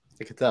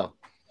 I could tell.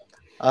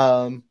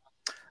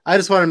 I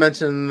just want to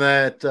mention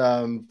that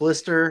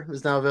Blister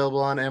is now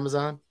available on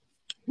Amazon.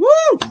 Woo!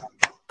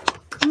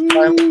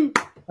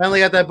 Finally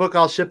got that book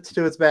all shipped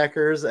to its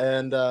backers,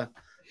 and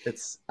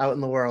it's out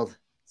in the world.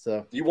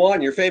 So you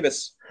won. You're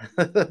famous.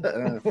 And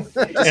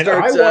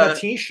I won a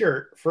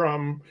T-shirt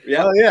from.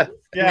 Yeah. Oh yeah.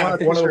 Yeah,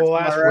 one of the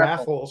last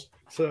raffles.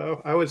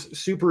 So I was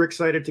super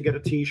excited to get a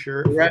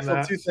T-shirt. We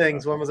raffled two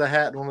things. One was a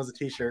hat, and one was a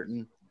T-shirt.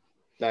 And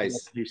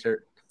nice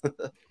T-shirt.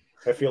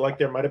 I feel like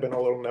there might have been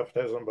a little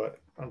nepotism, but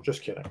I'm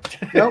just kidding.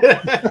 Nope.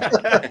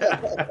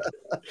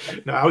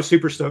 No, I was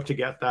super stoked to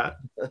get that.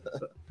 So,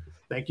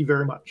 thank you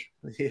very much.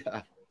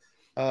 Yeah.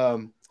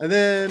 And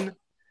then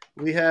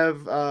we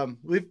have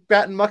we've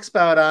gotten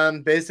Muckspout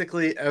on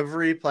basically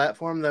every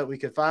platform that we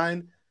could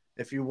find.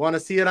 If you want to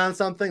see it on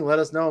something, let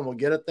us know and we'll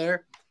get it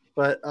there.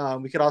 But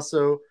we could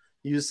also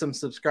use some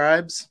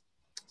subscriptions.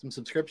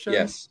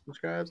 Yes.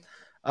 Subscribes.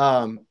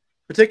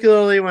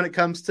 Particularly when it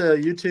comes to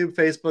YouTube,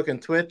 Facebook, and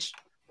Twitch.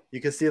 You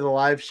can see the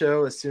live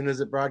show as soon as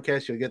it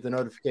broadcasts. You'll get the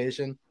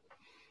notification.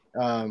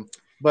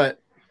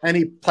 But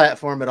any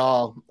platform at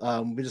all,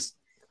 we just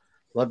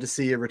love to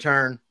see a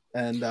return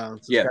and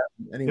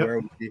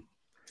anywhere would be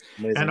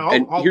amazing.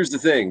 And here's the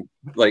thing: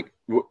 like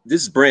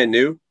this is brand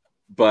new,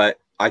 but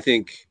I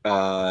think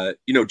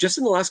just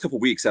in the last couple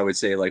of weeks, I would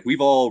say like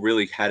we've all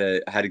really had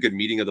a good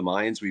meeting of the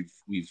minds.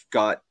 We've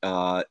got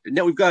kind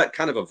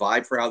of a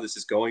vibe for how this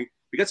is going.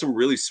 We got some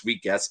really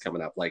sweet guests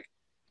coming up. Like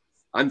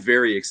I'm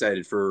very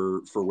excited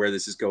for where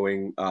this is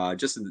going.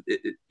 Just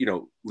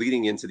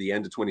leading into the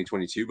end of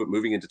 2022, but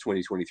moving into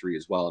 2023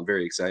 as well. I'm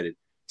very excited.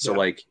 So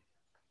like,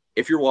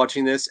 if you're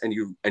watching this and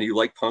you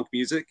like punk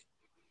music,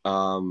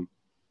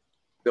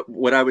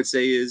 what I would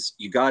say is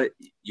you got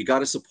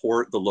to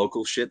support the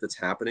local shit that's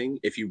happening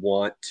if you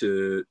want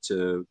to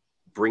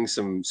bring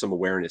some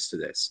awareness to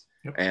this.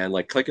 Yep. And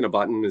like clicking a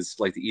button is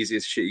like the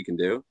easiest shit you can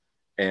do.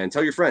 And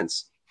tell your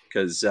friends,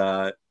 because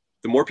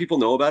the more people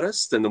know about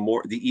us, then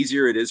the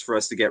easier it is for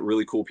us to get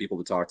really cool people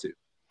to talk to.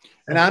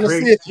 And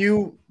honestly, if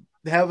you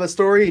have a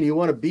story and you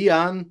want to be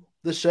on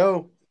the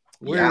show,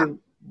 we're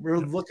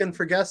looking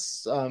for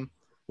guests.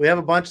 We have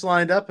a bunch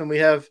lined up, and we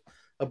have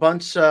a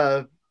bunch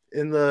on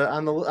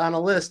a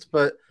list,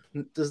 but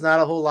there's not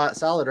a whole lot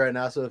solid right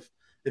now. So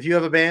if you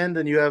have a band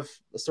and you have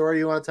a story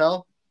you want to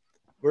tell,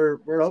 we're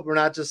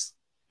not just,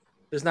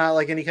 there's not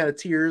like any kind of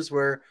tiers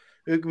where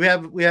we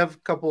have a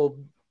couple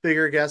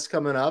bigger guests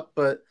coming up,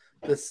 but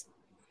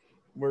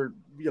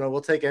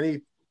we'll take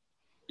any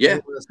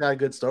that's got a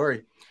good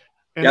story.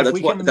 And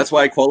that's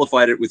why I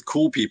qualified it with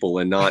cool people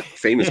and not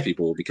famous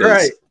people,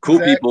 because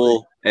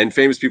people and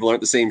famous people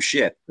aren't the same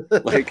shit.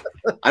 Like,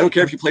 I don't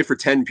care if you play for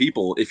 10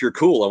 people. If you're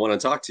cool, I want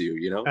to talk to you,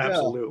 you know?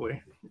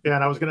 Absolutely. Yeah,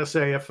 and I was going to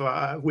say, if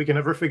we can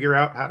ever figure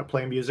out how to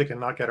play music and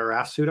not get our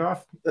ass suit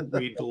off,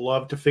 we'd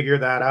love to figure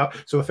that out.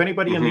 So if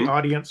anybody in the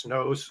audience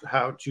knows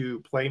how to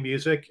play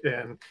music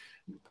and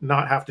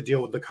not have to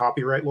deal with the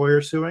copyright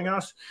lawyers suing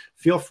us,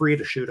 feel free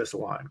to shoot us a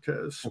line,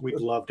 because we'd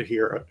love to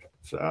hear it.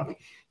 So...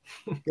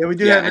 Yeah, we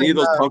do. Yeah, any of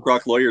those punk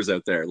rock lawyers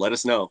out there, let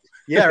us know.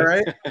 Yeah,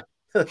 right.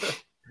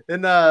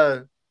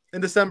 In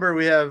December,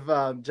 we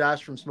have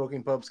Josh from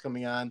Smoking Popes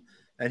coming on,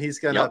 and he's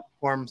gonna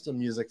perform some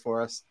music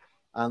for us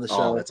on the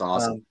show. Oh, that's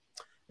awesome.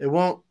 It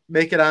won't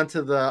make it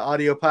onto the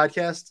audio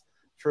podcast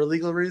for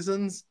legal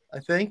reasons, I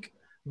think,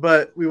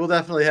 but we will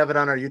definitely have it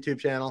on our YouTube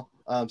channel.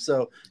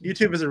 So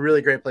YouTube is a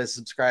really great place to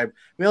subscribe.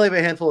 We only have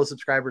a handful of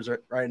subscribers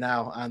right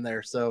now on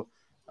there, so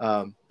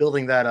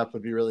building that up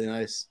would be really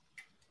nice.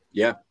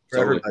 Yeah. For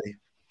everybody.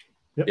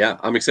 Yep. Yeah,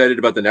 I'm excited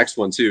about the next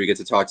one too. We get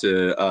to talk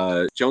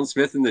to Joan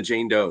Smith and the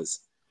Jane Does.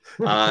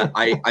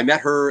 I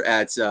met her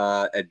at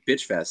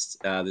Bitch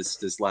Fest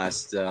this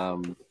last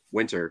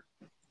winter,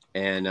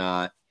 and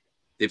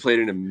they played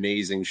an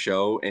amazing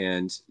show.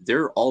 And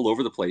they're all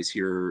over the place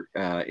here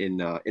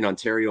in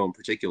Ontario in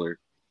particular.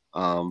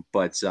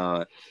 But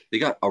they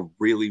got a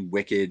really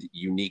wicked,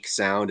 unique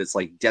sound. It's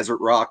like desert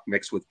rock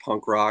mixed with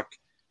punk rock.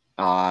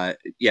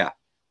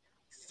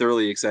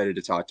 Thoroughly excited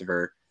to talk to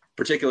her,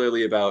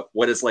 particularly about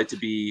what it's like to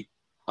be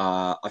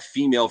a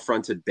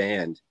female-fronted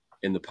band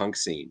in the punk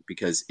scene,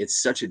 because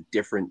it's such a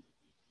different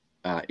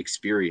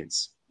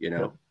experience, you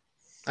know?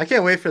 I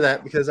can't wait for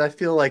that, because I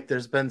feel like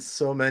there's been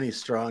so many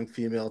strong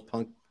female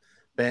punk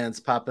bands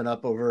popping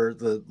up over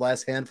the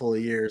last handful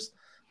of years.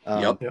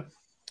 Yep.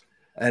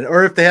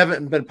 Or if they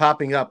haven't been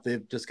popping up,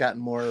 they've just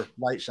gotten more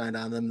light shined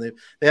on them.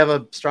 They have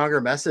a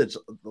stronger message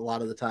a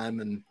lot of the time,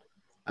 and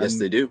yes,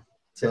 they do.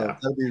 So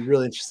that'd be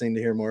really interesting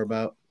to hear more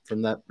about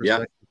from that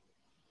perspective. Yeah,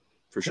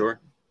 for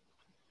sure.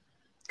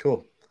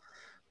 Cool.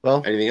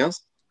 Well, anything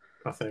else?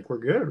 I think we're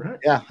good, right?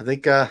 Yeah, I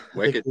think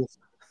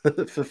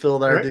we've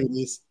fulfilled our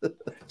duties.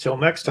 Till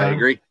next time. I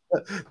agree.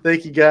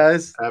 Thank you,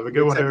 guys. Have a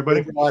good one,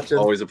 everybody. Watching.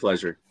 Always a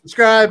pleasure.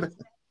 Subscribe.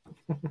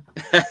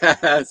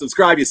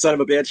 Subscribe, you son of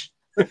a bitch.